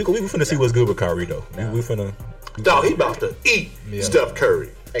 We finna see what's good with Kyrie though. We finna. Dog, he about to eat Steph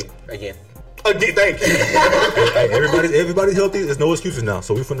Curry. Hey, again. Thank you. Hey, everybody's healthy. There's no excuses now.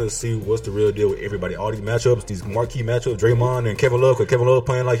 So we're finna see what's the real deal with everybody. All these matchups, these marquee matchups, Draymond and Kevin Love. Because Kevin Love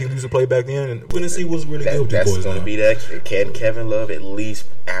playing like he used to play back then, and we're gonna see what's really good with these boys. That's gonna be that. Can Kevin Love at least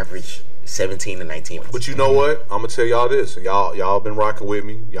average 17 to 19? But you know what? I'm gonna tell y'all this. Y'all been rocking with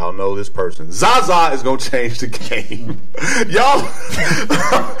me. Y'all know this person. Zaza is gonna change the game.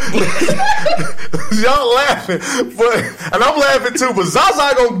 y'all laughing, and I'm laughing too. But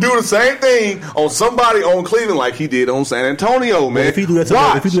Zaza gonna do the same thing on somebody on Cleveland like he did on San Antonio, man. If he do that to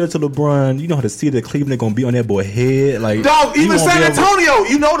LeBron, you know how to see that Cleveland gonna be on that boy head. Like dog, even San Antonio,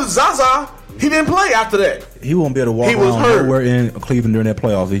 you know the Zaza. He didn't play after that. He won't be able to walk around nowhere in Cleveland during that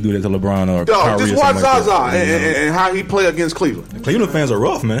playoffs if he do that to LeBron or Dog, Kyrie. Just watch Zaza and how he play against Cleveland. Cleveland fans are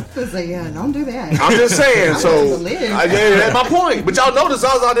rough, man. Don't do that. I'm just saying. So that's my point. But y'all know that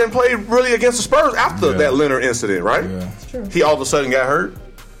Zaza didn't play really against the Spurs after that Leonard incident, right? Yeah, it's true. He all of a sudden got hurt.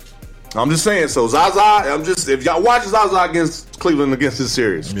 I'm just saying. So Zaza, if y'all watch Zaza against Cleveland against this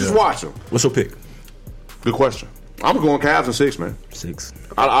series, just watch him. What's your pick? Good question. I'm going Cavs in 6, man. 6.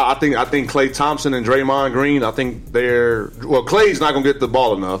 I think Klay Thompson and Draymond Green. I think Klay's not gonna get the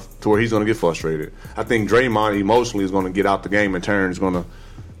ball enough to where he's gonna get frustrated. I think Draymond emotionally is gonna get out the game and turn. Is gonna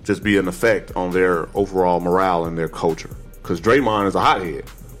just be an effect on their overall morale and their culture. Because Draymond is a hothead,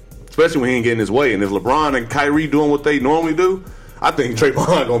 especially when he ain't getting his way. And if LeBron and Kyrie doing what they normally do, I think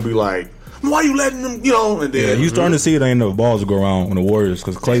Draymond gonna be like, why you letting them, And then you starting to see it ain't no balls to go around on the Warriors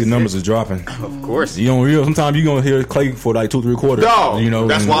because Clay's numbers is dropping. Of course. You don't real. Sometimes you gonna hear Clay for like 2-3 quarters. No,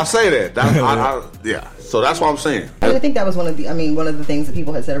 that's why I say that. So that's what I'm saying. I think that was one of the things that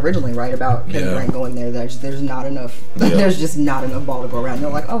people had said originally, right, about Kevin Durant going there. There's not enough. There's just not enough ball to go around. They're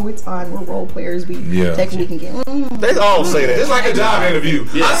like, oh, it's fine. We're role players. We take what we can get. They all say that. It's like a job interview.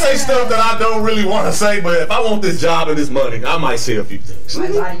 I say stuff that I don't really want to say, but if I want this job and this money, I might say a few things. I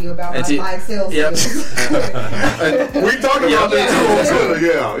lie to you about my 5 sales. Yep. We talked about that too on Twitter.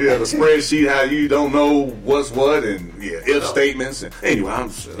 Yeah, the spreadsheet, how you don't know what's what, and if statements. And anyway,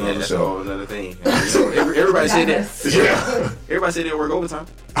 that's a whole another thing. Everybody said that. Yeah. Everybody said they work overtime.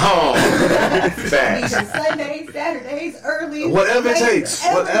 Oh, facts. Sundays, Saturdays, early. Whatever it takes.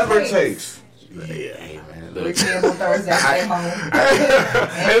 Whatever it takes. Hey, man. Look. Weekend on Thursday, stay home.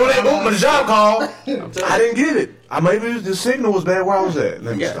 Hey, when they moved my job call, I didn't get it. Maybe the signal was bad where I was at.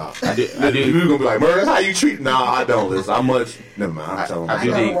 Let me stop. I did. You were gonna be like, Murray, that's how you treat? Nah, I don't. Listen, how much? Never mind. I'm telling I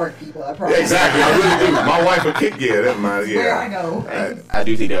you. go to work, people. I promise. Exactly, I really do. My wife will kick. Yeah, never mind. Yeah. Where I go. I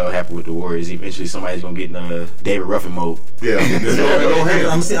do think that'll happen with the Warriors. Eventually, somebody's gonna get in David Ruffin mode. Yeah,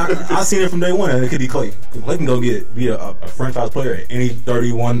 I seen it from day one. It could be Clay. Clay can go be a franchise player at any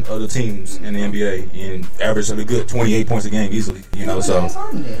 31 other teams in the NBA and average a good 28 points a game easily. So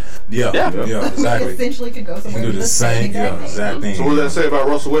yeah, exactly. Essentially, could go somewhere. Do the same exact thing. So what does that say about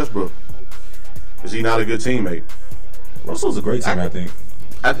Russell Westbrook? Is he not a good teammate? Russell's a great team, I think.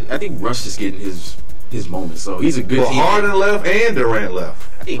 I think Russ is getting his moment. So he's a good teammate. Harden left and Durant left.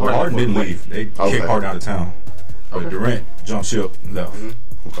 I think Harden didn't leave. They kicked Harden out of town. But Durant jumped ship left.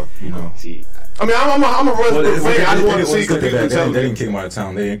 Okay. See, I mean, I'm a Westbrook fan. I just want to see because they didn't kick him out of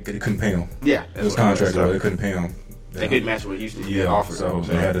town. They couldn't pay him. Yeah, it was contract. They couldn't pay him. They couldn't match what Houston offered. So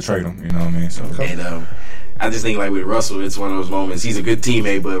they had to trade him. You know what I mean? So and I just think like with Russell, it's one of those moments. He's a good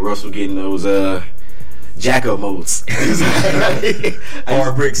teammate, but Russell getting those jack-up modes.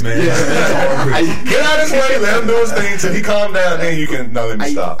 Hard bricks, man. Get out of his way, let him do his thing till he calm down, then you can let me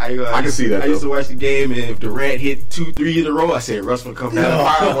stop. I can see that. I used to watch the game, and if Durant hit 2-3 in a row, I said Russell will come down the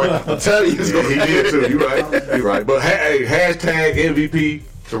firework. I'm telling you, he did too. You're right. But hey, hashtag MVP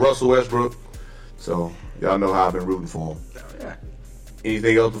to Russell Westbrook. So y'all know how I've been rooting for him.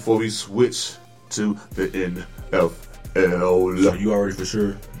 Anything else before we switch to the NFL? So you already for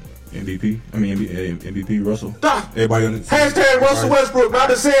sure MVP? I mean MVP Russell. Everybody on the hashtag Russell Westbrook. I've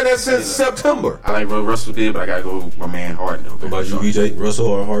been saying that since September. I like what Russell did, but I gotta go with my man Harden. What about you, BJ? Russell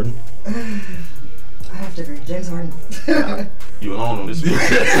or Harden? I have to agree, James Harden. You alone on this one.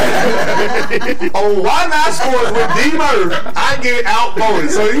 On Why Not Sports with D Murph, I get outvoted.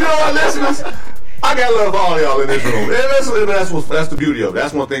 So you know what, listeners? I got love for all y'all in this room. And that's the beauty of it.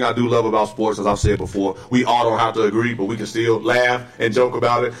 That's one thing I do love about sports, as I've said before. We all don't have to agree, but we can still laugh and joke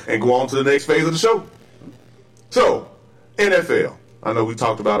about it and go on to the next phase of the show. So, NFL. I know we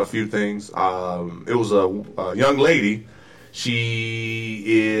talked about a few things. It was a young lady. She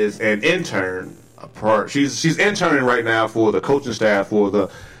is an intern. She's interning right now for the coaching staff for the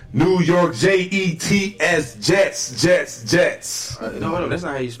New York Jets, Jets. No, that's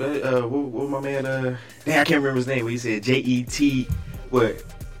not how you spell it. What my man? Dang, I can't remember his name. He said Jet. What?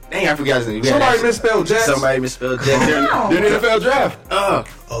 Dang, I forgot his name. Somebody misspelled Jets. Somebody misspelled Jets during the NFL draft. Oh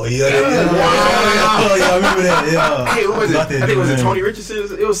yeah. Wow. Yeah, I remember that. Yeah. Hey, what was it? I think it was Tony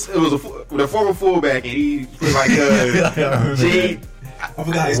Richardson. It was the former fullback, and he was like J. I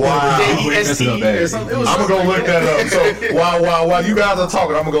forgot his name. J-E-S-T or something. I'm gonna go look that up. So while you guys are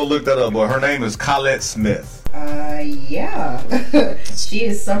talking, I'm gonna go look that up. But her name is Colette Smith. Yeah. She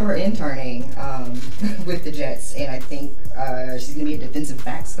is summer interning with the Jets, and I think she's going to be a defensive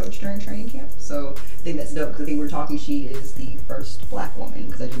backs coach during training camp. So I think that's dope, because I think we were talking, she is the first black woman,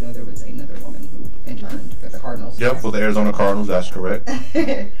 because I do know there was another woman who interned with the Cardinals. Yep, for the Arizona Cardinals, that's correct. So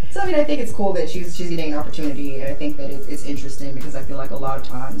I mean, I think it's cool that she's getting an opportunity, and I think that it's interesting, because I feel like a lot of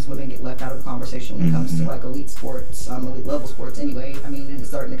times women get left out of the conversation when it comes to like elite sports, elite level sports anyway. I mean, it's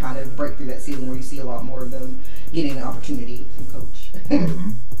starting to kind of break through that ceiling where you see a lot more of them getting an opportunity to coach.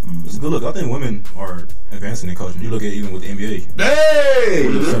 It's a good look. I think women are advancing in coaching. You look at it even with the NBA. Hey!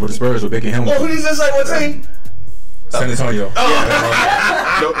 With the Spurs with Becky Hamilton. Who did you say what team? San Antonio. Those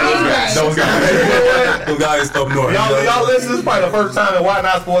guys. Those guys up north. Y'all listen, this is probably the first time in Why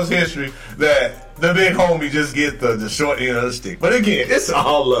Not Sports history that the big homie just get the short end of the stick. But again, it's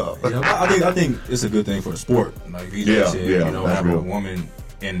all love. Yeah, I think it's a good thing for the sport. Like EJ said, have a woman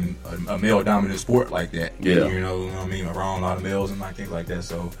in a male dominant sport like that. Yeah. You know what I mean? Around a lot of males and like things like that.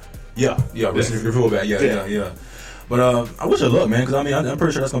 So yeah, real bad. Yeah. But I wish her luck, man, because I mean I'm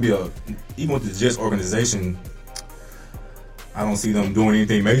pretty sure that's gonna be even with the Jets organization. I don't see them doing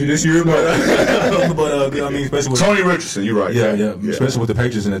anything major this year, but I mean, especially with Tony Richardson, you're right. Yeah, especially with the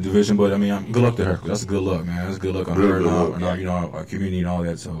Patriots in that division. But I mean, good luck to her. That's a good luck, man. That's good luck on her and our community and all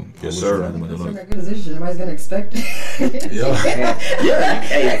that. So yes, sir. It's in a good position. Nobody's gonna expect it.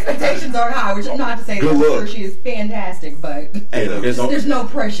 Hey, expectations are high, which I'm not to say that I'm sure she is fantastic, but there's no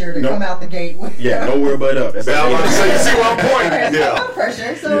pressure to come out the gate with. Yeah, no worry about up. You see what I'm pointing? Yeah, no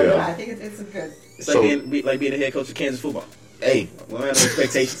pressure. So yeah, I think it's a good. It's like being the head coach of Kansas football. Hey, we don't have no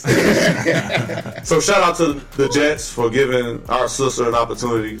expectations. So shout out to the Jets for giving our sister an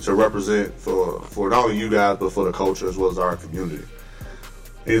opportunity to represent for not only you guys, but for the culture as well as our community.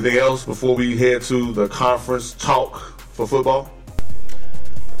 Anything else before we head to the conference talk for football?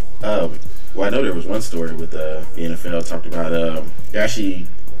 Well, I know there was one story with the NFL talked about they're actually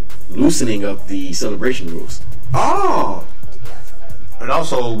loosening up the celebration rules. Oh! And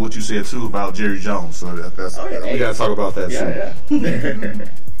also what you said too about Jerry Jones. So we gotta talk about that soon. Yeah.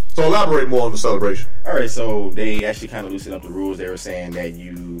 So elaborate more on the celebration. All right, so they actually kind of loosened up the rules. They were saying that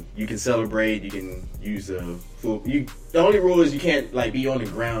you can celebrate, you can use the full. The only rule is you can't like be on the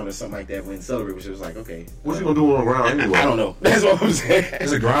ground or something like that when celebrate. Which was like, okay, what you gonna do on the ground anyway? I don't know. That's what I'm saying.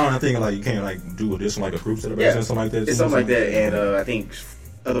 It's a ground. I think like you can't like do this like a group celebration or something like that. It's something like that, and I think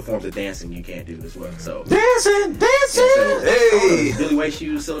other forms of dancing you can't do as well. So dancing. Hey, Billy White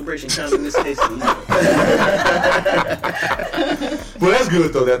Shoes celebration counts in this case. Well, that's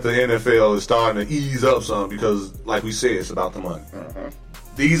good though that the NFL is starting to ease up some because, like we said, it's about the money.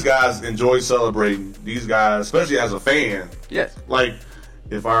 These guys enjoy celebrating. These guys, especially as a fan, yes. Like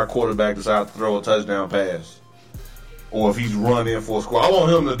if our quarterback decides to throw a touchdown pass, or if he's run in for a score, I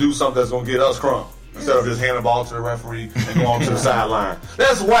want him to do something that's gonna get us crumb. Instead of just handing the ball to the referee and go on to the sideline.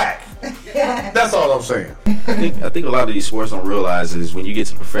 That's whack. That's all I'm saying. I think a lot of these sports don't realize is when you get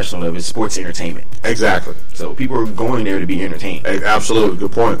to professional level, it's sports entertainment. Exactly. So people are going there to be entertained. Hey, absolutely.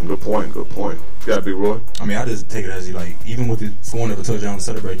 Good point. You got to be Roy. I mean, I just take it as like, even with the scoring of a touchdown to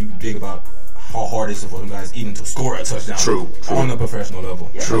celebrate, you think about how hard it is for them guys even to score a touchdown. True. On the professional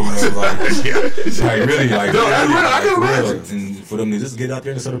level. True. You know, like really, like, no, really, I can imagine. And for them to just get out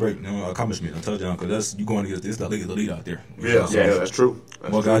there and celebrate, accomplishment, a touchdown, because that's you going to get this the lead out there. Yeah, that's true.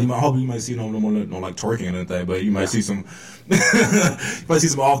 Well, God, I hope you might see no like twerking or anything, but you might see some. You might see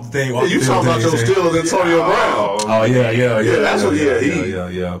some off the thing. You talking about your Steelers, Antonio Brown? Oh yeah. That's what.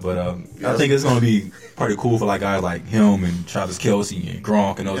 Yeah. But I think it's gonna be pretty cool for like guys like him and Travis Kelce and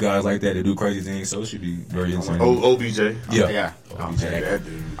Gronk and those guys like that to do crazy things. So it should be very insane. OBJ. Yeah. OBJ. That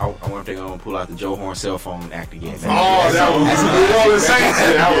dude. I wonder if they're gonna pull out the Joe Horn cell phone act again. That was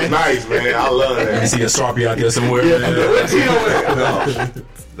nice, man. I love that. You see a Sharpie out there somewhere.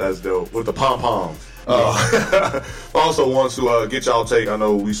 That's dope. With the pom-poms. Also want to get y'all take. I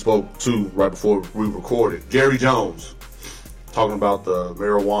know we spoke too right before we recorded. Jerry Jones talking about the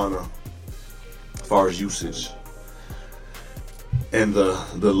marijuana as far as usage and the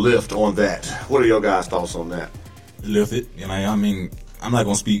lift on that. What are your guys' thoughts on that? Lift it. I mean, I'm not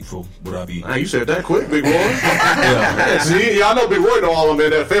gonna speak for what I be. Man, you said that quick, Big Roy. See, y'all know Big Roy know all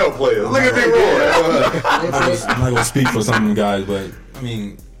them NFL players. Look at Big Roy. I'm not gonna speak for some of them guys, but I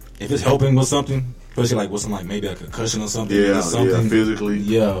mean, if it's helping with something, especially like with something like maybe a concussion or something, Yeah, something, physically.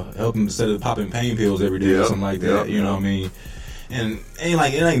 yeah, help them instead of popping pain pills every day or something like that. You know what I mean? And it ain't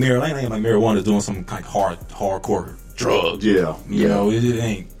like marijuana is doing some kind of hardcore drug. Yeah, you know, it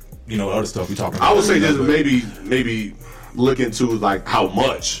ain't. You know, other stuff we talking about. I would say just maybe look into like how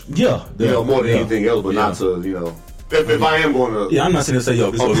much. Yeah, more than anything else, but not to If I am going to, I'm not saying to say,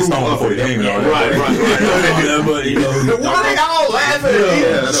 yo, this is stoned before the game. Right. But you know, why they all laughing at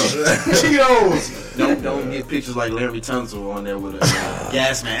me? Cheetos. Don't get pictures like Larry Tunsil on there with a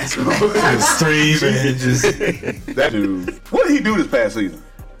gas mask. Stream and just that dude. What did he do this past season?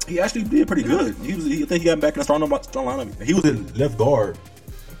 He actually did pretty good. I think he got back in the strong lineup. He was in left guard.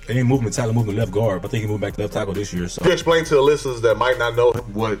 They didn't move him to tackle, moved him to left guard, but I think he moved back to left tackle this year. So Can you explain to the listeners that might not know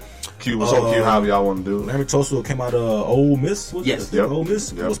what Q was on Q, how y'all want to do it? Larry Tunsil came out of Ole Miss. Yes. Ole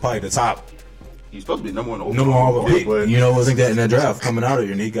Miss was probably the top. He's supposed to be number one overall pick. You know, I think that in that draft coming out of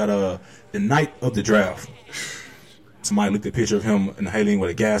here, and he got the night of the draft. Somebody looked at a picture of him inhaling with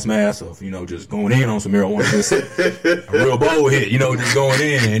a gas mask of, you know, just going in on some marijuana. Just a real bold hit, you know, just going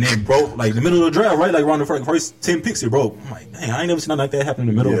in and then broke like the middle of the draft, right? Like around the first 10 picks, it broke. I'm like, dang, I ain't never seen nothing like that happen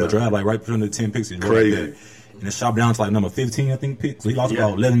in the middle of the draft, like right between the 10 picks. Crazy. Like and it shot down to like number 15, I think, pick. So he lost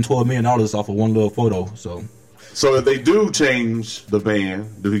about $11-12 million off of one little photo. So if they do change the ban,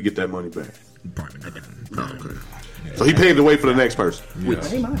 do he get that money back? Probably. So he paved the way for the next person. I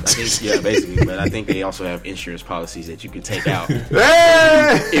think, basically. But I think they also have insurance policies that you can take out.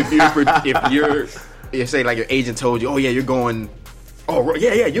 if you're say like your agent told you, oh yeah, you're going,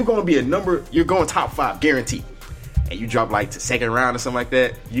 you're going to be you're going top 5 guaranteed, and you drop like to second round or something like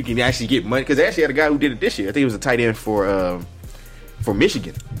that, you can actually get money. Because they actually had a guy who did it this year. I think he was a tight end for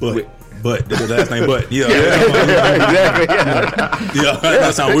Michigan. But the last name, but exactly.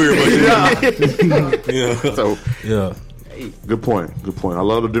 That sounds weird, but Good point. I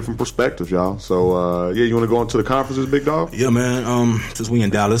love the different perspectives, y'all. So you want to go into the conferences, big dog? Yeah, man. Since we in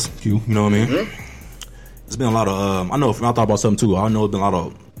Dallas, Q, you know what I mean? Mm-hmm. There's been a lot of I thought about something too. I know there's been a lot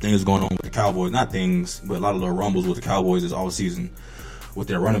of things going on with the Cowboys. Not things, but a lot of little rumbles with the Cowboys this all season with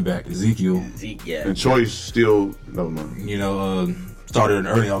their running back Ezekiel. And Choice still never mind. You know, started in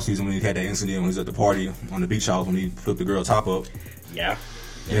the early offseason when he had that incident when he was at the party on the beach house when he flipped the girl top up. Yeah.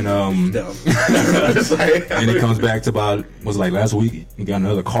 And and he comes back to about last week he got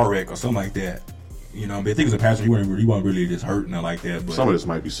another car wreck or something like that. You know, but I think as a passer he wasn't really just hurting or like that. But some of this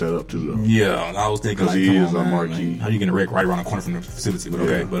might be set up too, though. Yeah, and I was thinking because he is a marquee. How you getting a wreck right around the corner from the facility? But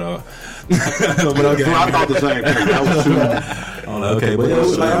okay, but okay. I thought the same thing. That was true. Okay, but I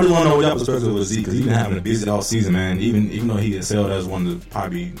really want to know what y'all perspective with Zeke because he's been having a busy all season, man. Even though he excelled as one of the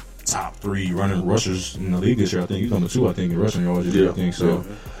probably top 3 running rushers in the league this year, I think he's number 2. I think in rushing yards. I think so.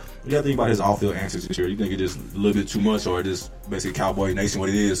 What do you think about his off-field antics this year? You think it's just a little bit too much, or just basically Cowboy Nation what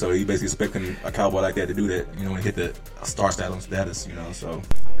it is? So he basically expecting a cowboy like that to do that, you know, and hit the star status, you know. So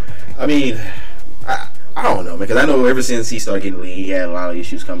I mean, I don't know, man, because I know ever since he started getting the league, he had a lot of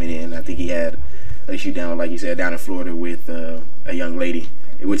issues coming in. I think he had an issue down, like you said, down in Florida with a young lady,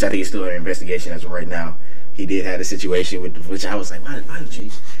 which I think is still an investigation as of right now. He did have a situation with which I was like, why did you?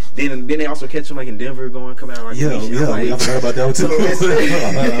 Then they also catch him like in Denver coming out. Like, I forgot about that one too.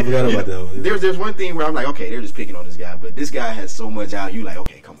 I forgot about that one. There's one thing where I'm like, okay, they're just picking on this guy, but this guy has so much out. You like,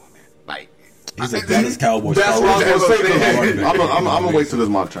 okay, come on, man. Like he's like Dallas Cowboys. That's what I was going to say. I'm gonna wait till this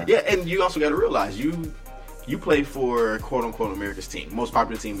mock turn. Yeah, and you also got to realize you play for quote unquote America's team, most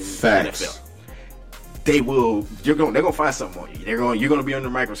popular team in the NFL. They're gonna find something on you. You're gonna be under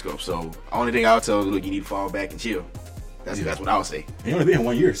the microscope. So only thing I would tell you, look, you need to fall back and chill. That's what I would say. He only been in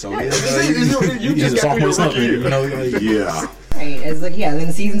 1 year, so you just got through your rookie year. You know, yeah. Right, it's like then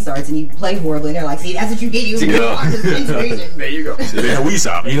the season starts and you play horribly, and they're like, "See, that's what you get. You There you go. Yeah, we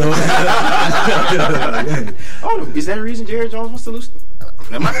stop. You know. Oh, is that the reason Jerry Jones wants to lose?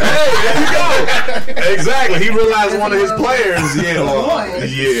 Hey, there you go. Exactly. He realized one of his players.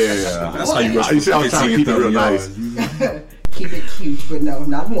 Yeah. That's how you. You see, I was trying to keep it real nice. Keep it cute, but no,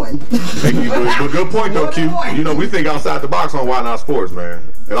 not one. Thank you, but good point though, Q. You know, we think outside the box on Why Not Sports, man.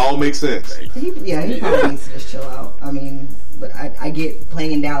 It all makes sense. He probably needs to just chill out. I mean, but I get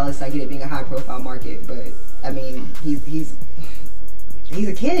playing in Dallas. I get it being a high profile market, but I mean, he's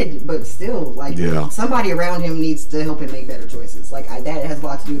a kid, but still, somebody around him needs to help him make better choices. Like that has a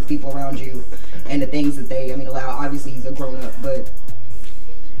lot to do with the people around you and the things that they allow. Obviously, he's a grown up, but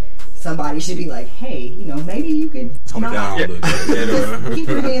somebody should be like, hey, you know, maybe you could Tone it down a little bit. just keep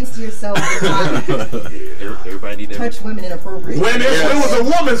your hands to yourself and not Everybody need that. touch women inappropriately. When it was a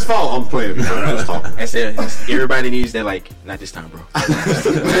woman's fault, I'm playing. I was talking. That's it. Everybody needs that. Like, not this time, bro. That's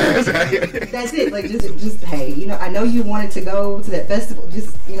it. Like, just hey, you know, I know you wanted to go to that festival.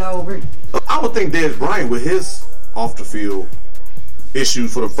 Just, you know, I would think Dez Bryant with his off the field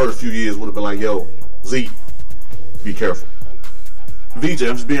issues for the first few years would have been like, yo, Z, be careful. VJ,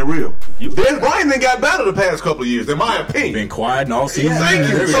 I'm just being real. Dez Bryant ain't got better the past couple of years, in my opinion. Been quiet and all season. Thank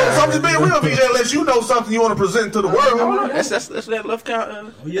you. So I'm just being real, VJ, unless you know something you want to present to the world. That's that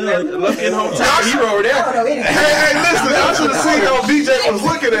Lufkin, Yeah. Lufkin hometown hero over there. Hey, listen, I should have seen how VJ was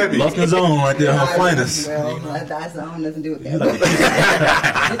looking at me. Lufkin's on right there, her finest. Well, that's nothing to do with that.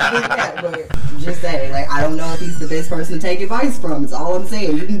 But just saying, like, I don't know if he's the best person to take advice from. It's all I'm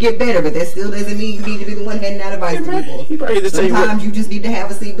saying. You can get better, but that still doesn't mean you need to be the one handing out advice to people. He probably just tell you what. Sometimes you just need to have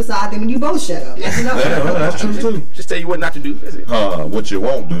a seat beside them and you both shut up. That's enough. That's true too. Just tell you what not to do. That's it. What you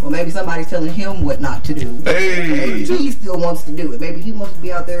won't do. Well, maybe somebody's telling him what not to do. Hey. He still wants to do it. Maybe he wants to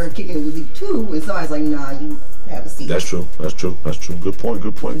be out there kicking it with you too, and somebody's like, nah, you have a seat. That's true. Good point.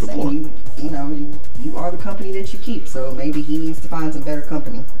 Saying you know, you are the company that you keep, so maybe he needs to find some better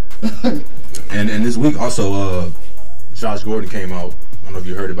company. And this week also, Josh Gordon came out. I don't know if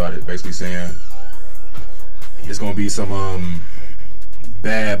you heard about it. Basically saying it's gonna be some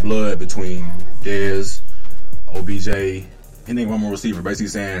bad blood between Dez, OBJ, and then one more receiver. Basically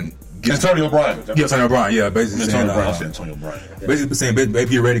saying Antonio Brown. Yeah, Antonio Brown. Yeah, basically saying Antonio Brown. basically saying baby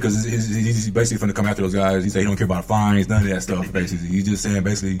get ready because he's basically finna come after those guys. He said he don't care about fines, none of that stuff. Basically, he's just saying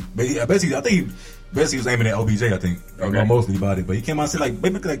basically I think he basically was aiming at OBJ. I think mostly about it, but he came out and said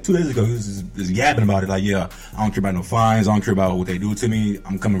like 2 days ago he was just yapping about it. Like, yeah, I don't care about no fines. I don't care about what they do to me.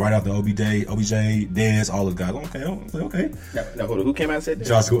 I'm coming right after OBJ, Dez, all those guys. Okay. Now, who came out and said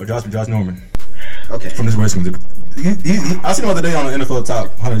that? Josh Norman. Okay. From this Redskins. I seen him the other day on the NFL Top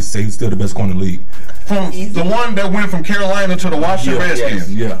 100 say he's still the best corner in the league. From the one that went from Carolina to the Washington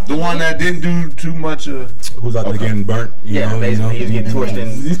Redskins. Yeah. The one that didn't do too much. Who's out there getting burnt? Basically, he was getting torched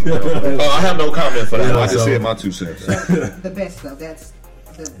in. I have no comment for that. I just said my 2 cents. The best though. That's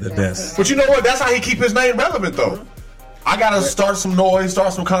The best. But you know what? That's how he keep his name relevant, though. I gotta start some noise,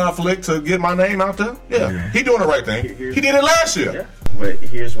 start some conflict to get my name out there. Yeah. He doing the right thing. He did it last year. Yeah. But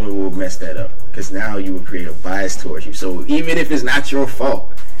here's what will mess that up, because now you will create a bias towards you. So even if it's not your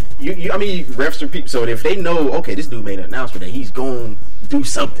fault, I mean, refs are people. So if they know, okay, this dude made an announcement that he's going to do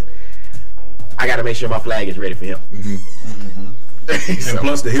something, I got to make sure my flag is ready for him. And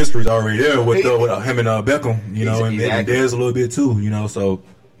plus the history's already there with him and Beckham, you know, and there's a little bit too, you know. So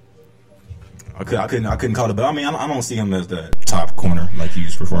I couldn't call it, but I mean, I don't see him as the top corner like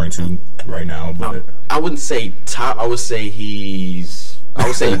he's referring to right now. But I wouldn't say top. I would say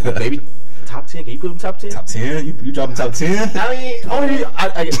maybe top 10. Can you put him top 10? Top 10? You drop him top 10? I mean,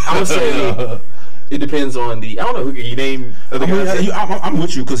 I would say it depends on the. I don't know who you name. I'm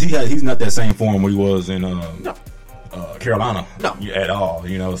with you because he's not that same form where he was in Carolina. No, at all.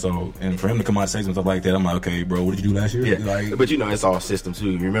 You know, so and for him to come out and say some stuff like that, I'm like, okay, bro, what did you do last year? Yeah, like, but you know, it's all system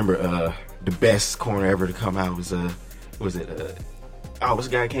too. You remember the best corner ever to come out was what's the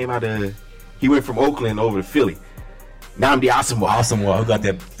guy came out of? He went from Oakland over to Philly. Nnamdi Asomugha, who got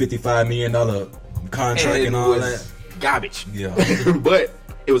that $55 million contract and all that garbage. Yeah, but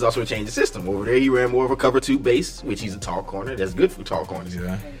it was also a change of system. Over there, he ran more of a cover 2 base, which he's a tall corner. That's good for tall corners.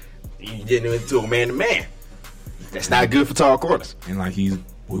 Yeah, you getting into a man to man. That's not good for tall corners. And like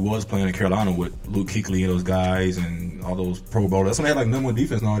we was playing in Carolina with Luke Kuechly and those guys and all those Pro Bowlers. That's when they had like number 1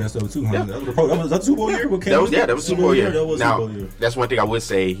 defense and all that stuff too. Huh? Yeah. That was the Super Bowl year. That was Super Bowl year. That was now, Super Bowl year. That's one thing I would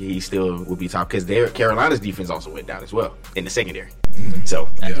say he still would be top because Carolina's defense also went down as well in the secondary. So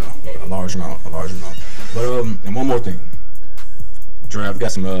a large amount. But and one more thing, draft.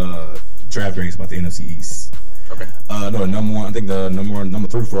 Got some draft grades about the NFC East. Okay. No, number 1. I think the number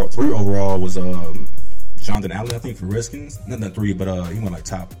 3 overall was Jonathan Allen. I think for Redskins. Not 3, but he went like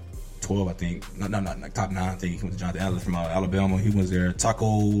top 12. I think. Not like top 9. I think he went to Jonathan Allen from Alabama. He was there.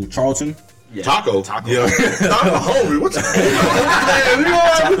 Taco Charlton. Yeah. Taco. Yeah. I'm hungry. What's you know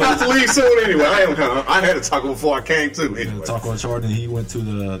what? We're about to leave soon anyway. I had a taco before I came too. Anyway. Taco Charlton. He went to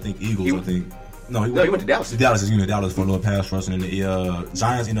the Eagles. He went to Dallas. Dallas for a little pass rushing, and the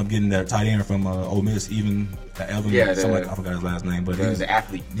Giants ended up getting their tight end from Ole Miss, Evan. I forgot his last name, but he was an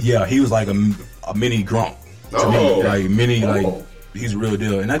athlete. Yeah, he was like a mini Gronk to me, like he's a real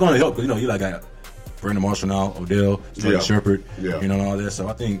deal, and that's going to help because you like got Brandon Marshall now, Odell, Shepard, and all that. So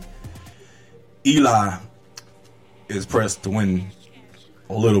I think Eli is pressed to win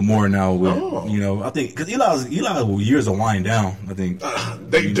a little more now. With I think because Eli's years are winding down. I think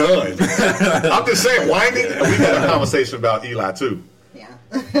they done. I'm just saying, winding. And we had a conversation about Eli too. Yeah.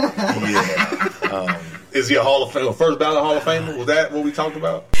 Is he a Hall of Fame, first ballot Hall of Famer? Was that what we talked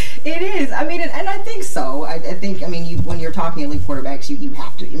about? It is. I mean, and I think so. I think. I mean, when you're talking elite quarterbacks, you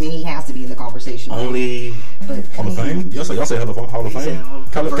have to. I mean, he has to be in the conversation. Only Hall of Fame. Y'all say Hall of Fame.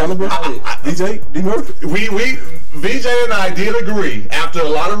 Caliber. DJ D Murphy. We VJ and I did agree after a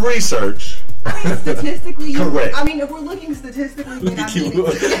lot of research. I mean, statistically, correct. I mean, if we're looking statistically, then I mean, we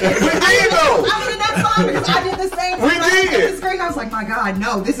did though. I mean, that's fine because I did the same thing. We did. The screen, I was like, my God,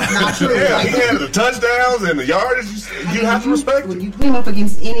 no, this is not true. Yeah, like, he had the touchdowns and the yardage. You have to respect when it. you put him up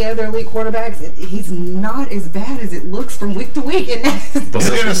against any other elite quarterbacks, he's not as bad as it looks from week to week. And that's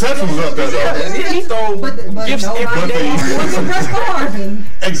The interception was up there though. He stole but gifts nobody was impressed Favre.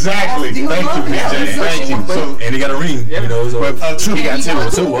 Exactly. Still Thank love you, him. VJ. Thank you. So, And he got a ring. Yeah. You know, so two. He got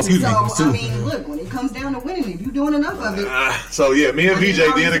two. So, Excuse me. I Two. mean, look, when it comes down to winning, if you're doing enough of it, so yeah, me and VJ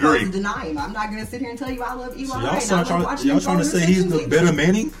did agree. To deny him. I'm not going to sit here and tell you I love Eli. So and I y'all love watching y'all him trying to throw say he's the interceptions. better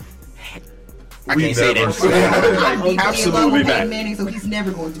Manning? I can't say that. I'm deeply in love Absolutely with not. Peyton Manning, so he's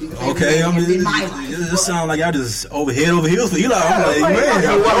never going to be the favorite Okay, I man mean, in my life. it sounds like y'all just over head over heels for Eli. I'm like, man.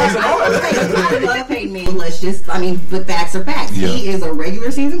 I love Peyton Manning. Let's just, I mean, but facts are facts. Yeah. He is a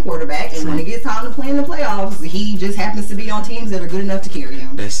regular season quarterback, and when it gets time to play in the playoffs, he just happens to be on teams that are good enough to carry him.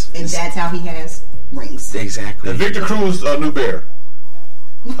 And that's how he has rings. Exactly. And Victor Cruz, new Bear.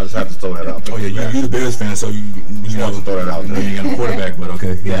 I just have to throw that out. Oh yeah, you the Bears fan, so you want to throw that out You there. ain't got a quarterback, but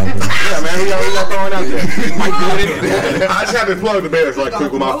okay. Yeah, man, we got throwing out there. Mike Glennon. I just have to plug the Bears right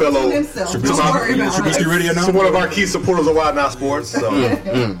quick with my fellow. Trubisky radio now. So one of our key supporters of Wide Not Sports. So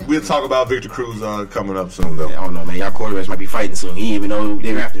we'll talk about Victor Cruz coming up soon, though. I don't know, man. Y'all quarterbacks might be fighting soon. He didn't even know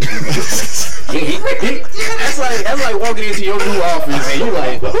they're after. That's like walking into your new office and you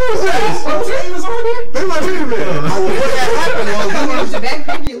like, who's that? He was on there. They like, wait a minute. What happened was,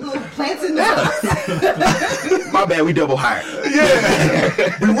 my bad. We double hired.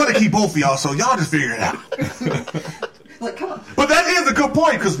 Yeah, we want to keep both of y'all, so y'all just figure it out. Like, come on. But that is a good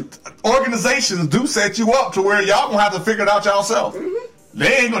point because organizations do set you up to where y'all gonna have to figure it out yourself.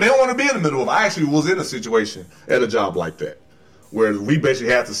 They don't want to be in the middle of it. I actually was in a situation at a job like that where we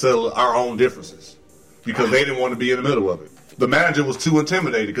basically had to settle our own differences because they didn't want to be in the middle of it. The manager was too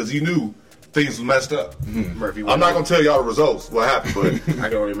intimidated because he knew things was messed up. Murphy, I'm not gonna tell y'all the results, what happened, but I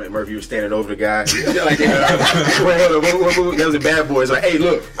can only remember Murphy was standing over the guy. Like, that was a bad boy. It's like, hey,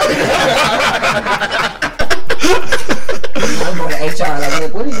 look. I'm going to HR. Like,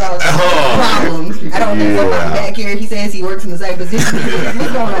 look, what are y'all's problems? I don't think somebody back here. He says he works in the same position.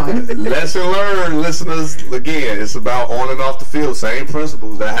 What's going on? lesson learned, listeners. Again, it's about on and off the field. Same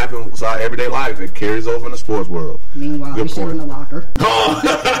principles that happen in our everyday life. It carries over in the sports world. Meanwhile, Good we're sharing point. the locker.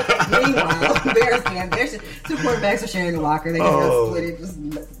 Meanwhile, Bears fans, two quarterbacks are sharing the locker. They just got split it. Just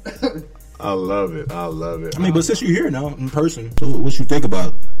I love it. I love it. I mean, but since you're here now in person, so what you think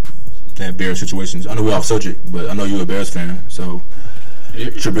about that Bears situation? I know we're off subject, but I know you're a Bears fan, so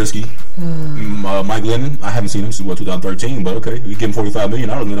Trubisky, Mike Glennon. I haven't seen him since 2013, but okay, we give him $45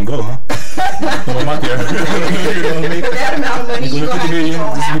 million. I don't let him go, huh? Throw him out there. You know what I mean? for that amount of money, you're $50 million,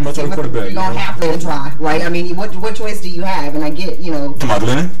 this is my starting quarterback. You're gonna have to try, right? I mean, what choice do you have? And I get, To Mike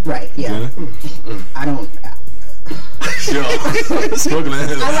Glennon, right? Yeah, Glennon? I don't. Struggling.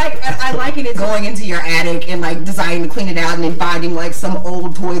 I liken it going into your attic and like deciding to clean it out and then finding like some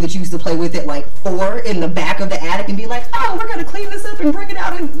old toy that you used to play with at like 4 in the back of the attic and be like, oh, we're gonna clean this up and bring it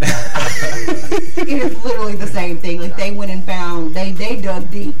out. And it is literally the same thing. Like they went and found, they dug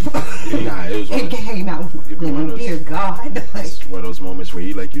deep. Nah, it was It came out. those- Dear God. Like, It's one of those moments where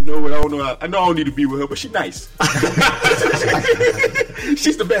you like, you know what? I don't know. I know I don't need to be with her, but she's nice.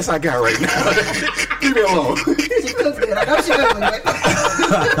 She's the best I got right now. Leave me alone. she cooks good. I know she ugly.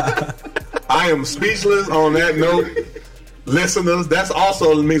 I am speechless on that note. Listeners, that's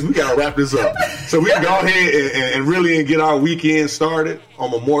also means we gotta wrap this up. So we can go ahead and really get our weekend started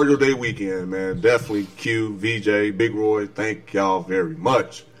on Memorial Day weekend, man. Definitely Q, VJ, Big Roy, thank y'all very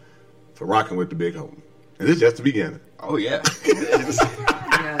much for rocking with the big homie. And this is just the beginning. Oh yeah. Yes.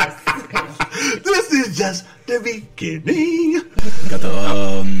 This is just the beginning. Got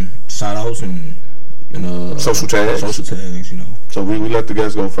the shout outs and Social tags. you know. So we let the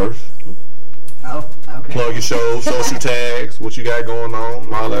guests go first. Oh, okay. Plug your show, social tags, what you got going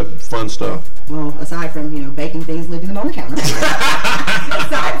on, all that fun stuff. Well, aside from, baking things, leaving them on the counter.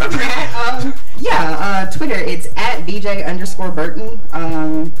 Aside from that, Twitter, it's at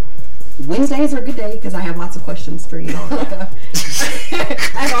VJ_Burton. Wednesdays are a good day because I have lots of questions for you. I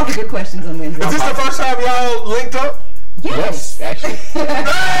have all the good questions on Wednesdays. Is this the first time y'all linked up? Yes. actually. Look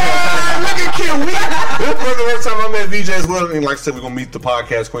at Kim. This was the first time I met VJ as well. And like I said, we're gonna meet the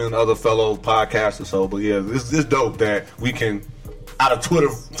podcast queen and other fellow podcasters. So, but yeah, this is dope that we can out of Twitter.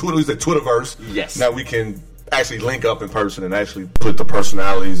 We said Twitterverse. Yes. Now we can actually link up in person and actually put the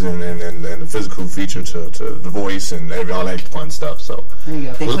personalities and the physical feature to the voice and all that fun stuff. So There you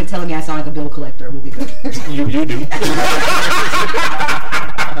go. If they quit telling me I sound like a bill collector, we'll be good. You do.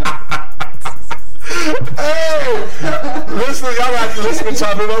 hey, listen, y'all got to listen to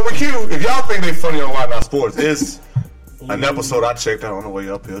Chopping Up with Q. If y'all think they funny on Why Not Sports, it's an episode I checked out on the way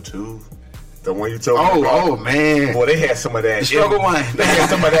up here too. The one you told me about. Oh man. Boy, they had some of that. The struggle one. They had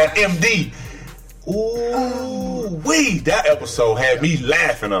some of that MD. Ooh, that episode had me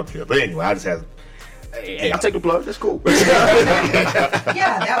laughing up here. But anyway, I just had. Hey, I'll take the plug. That's cool. Yeah,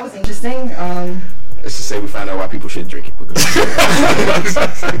 that was interesting. Let's just say we found out why people shouldn't drink it.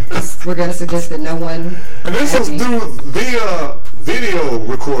 We're going to suggest that no one. And this is do via video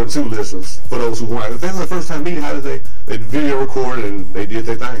record too, listeners. For those who want, if this is the first time meeting, how did they video record and they did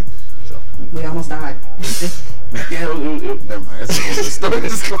their thing? So We almost died. Yeah, never mind. That's a whole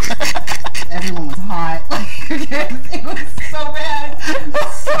story. Everyone was hot. It was so bad.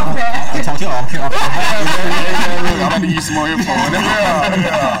 So bad. I talked to y'all. I'm gonna use some more info.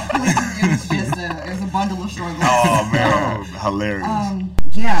 It was just it was a bundle of struggles. oh man, hilarious.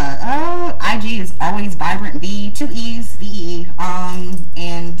 IG is always Vibrant V, 2 E's, VE,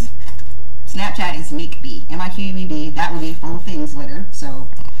 and Snapchat is Meek B, MIQEB. That will be full of things later, so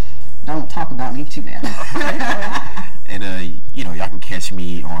don't talk about me too bad. And y'all can catch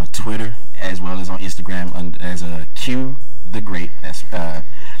me on Twitter as well as on Instagram as Q the Great. That's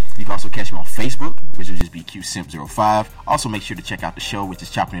you can also catch me on Facebook, which will just be QSimp05. Also, make sure to check out the show, which is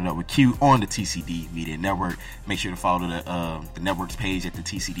Chopping It Up with Q on the TCD Media Network. Make sure to follow the network's page at the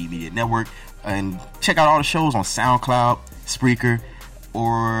TCD Media Network, and check out all the shows on SoundCloud, Spreaker,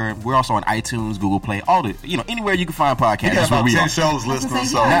 or we're also on iTunes, Google Play, all the anywhere you can find podcasts. We got That's where about we 10 are. shows listening.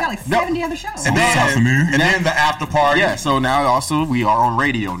 So We got like 70 other shows. and then the after party. Yeah, so now also we are on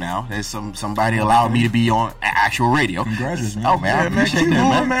radio now. There's somebody allowed me to be on actual radio. Congratulations, man. Oh man, I appreciate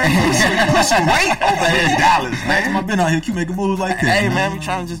that, man. Listen, wait over there in Dallas, man. I've been out here, keep making moves like this. Hey man, I'm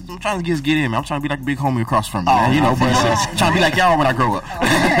trying to get in, man. I'm trying to be like a big homie across from me, man. But trying to be like y'all when I grow up.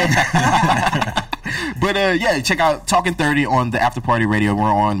 But check out Talking 30 on the After Party Radio. We're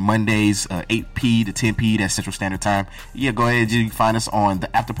on Mondays, 8p to 10p. That's Central Standard Time. Yeah, go ahead. You can find us on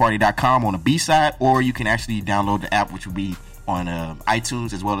theafterparty.com on the B side, or you can actually download the app, which will be on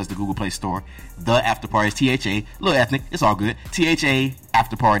iTunes as well as the Google Play Store. The After Party is THA. Little ethnic. It's all good. THA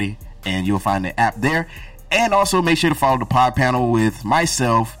After Party, and you'll find the app there. And also make sure to follow the pod panel with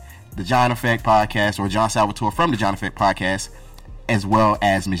myself, the John Effect Podcast, or John Salvatore from the John Effect Podcast, as well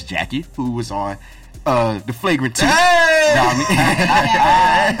as Miss Jackie, who was on the Flagrant 2.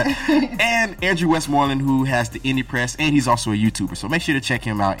 And Andrew Westmoreland, who has the Indie Press, and he's also a YouTuber. So make sure to check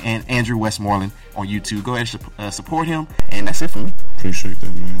him out. And Andrew Westmoreland on YouTube. Go ahead and support him. And that's it for me. Appreciate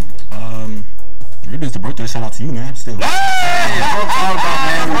that, man. Maybe it's the birthday. Shout out to you, man. Still. Man,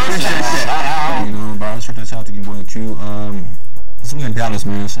 we appreciate that. But I shout out to your boy Q. So we in Dallas,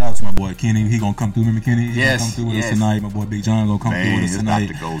 man. Shout out to my boy Kenny. He gonna come through. Remember Kenny? He Yes, gonna come through with yes. us tonight. My boy Big John gonna come through with us tonight.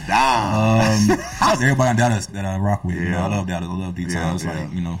 It's about to go down. Shout out to everybody in Dallas that I rock with. You know, Yeah. I love Dallas. I love D-Town. Yeah, It's yeah.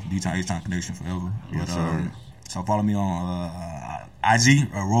 like, D-Town, H-Town connection forever. Yes, sir. So follow me on IG,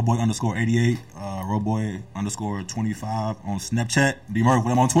 Roboy_88, Roboy_25 on Snapchat. D-Murph,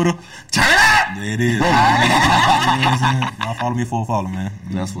 when I'm on Twitter. Turn it up! There it is. Y'all follow me for a follow, man.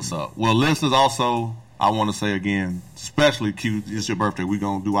 That's what's up. Well, listeners, also, I want to say again, especially Q, it's your birthday. We're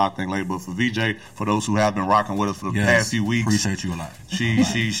going to do our thing later. But for VJ, for those who have been rocking with us for the past few weeks, Appreciate you a lot.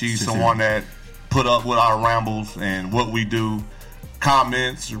 she's someone that put up with our rambles and what we do.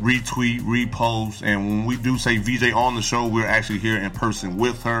 Comments, retweet, repost, and when we do say VJ on the show, we're actually here in person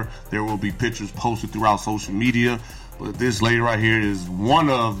with her. There will be pictures posted throughout social media. But this lady right here is one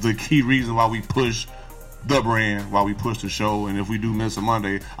of the key reasons why we push the brand, why we push the show. And if we do miss a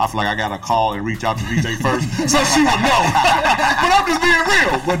Monday, I feel like I gotta call and reach out to VJ first so she would know. But I'm just being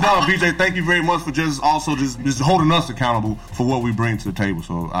real. But no, VJ, thank you very much for just holding us accountable for what we bring to the table.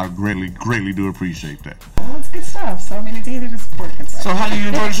 So I greatly do appreciate that. Well, it's good stuff. So I mean, it's easy to support good stuff. So how do you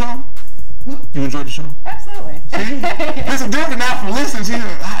enjoy the show? You enjoy the show? Absolutely. This is different now from listening to you.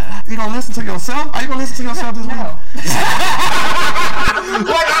 You gonna listen to yourself? Are you gonna listen to yourself this week? No.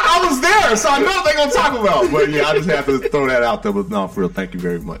 Like I was there, so I know what they're gonna talk about. But yeah, I just have to throw that out there. But no, for real, thank you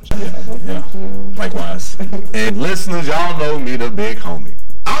very much. Yeah. Likewise. And listeners, y'all know me, the big homie.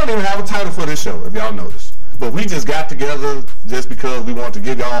 I don't even have a title for this show, if y'all notice. But we just got together just because we want to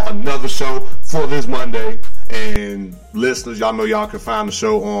give y'all another show for this Monday. And listeners, y'all know y'all can find the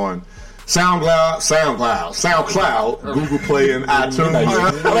show on SoundCloud, Google Play, and iTunes. No,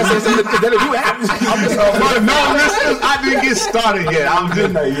 listeners, I didn't get started yet. I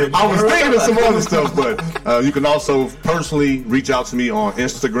was thinking of some other stuff, but you can also personally reach out to me on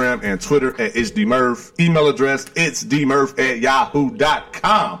Instagram and Twitter at itsdmurph. Email address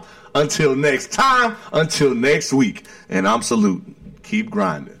itsdmurph@yahoo.com. Until next time, until next week, and I'm saluting. Keep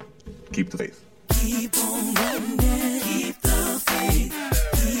grinding. Keep the faith. Keep on running, keep the faith.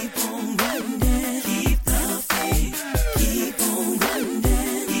 Keep on running, keep the faith. Keep on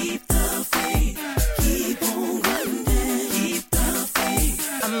running, keep the faith. Keep on running, keep the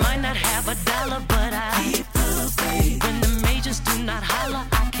faith. I might not have a dollar, but I keep the faith. When the majors do not holler,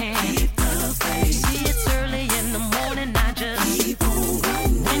 I can't keep the faith. See, it's early in the morning, I just keep on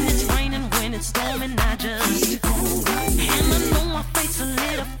running. When it's raining, when it's storming, I just keep on running. And I know my faith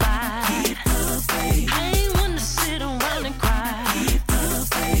solidified. Keep the faith. I ain't one to sit around and cry. Keep the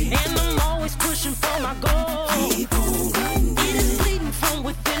faith. And I'm always pushing for my goal. Keep on running. It is bleeding from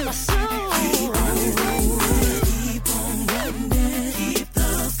within my soul.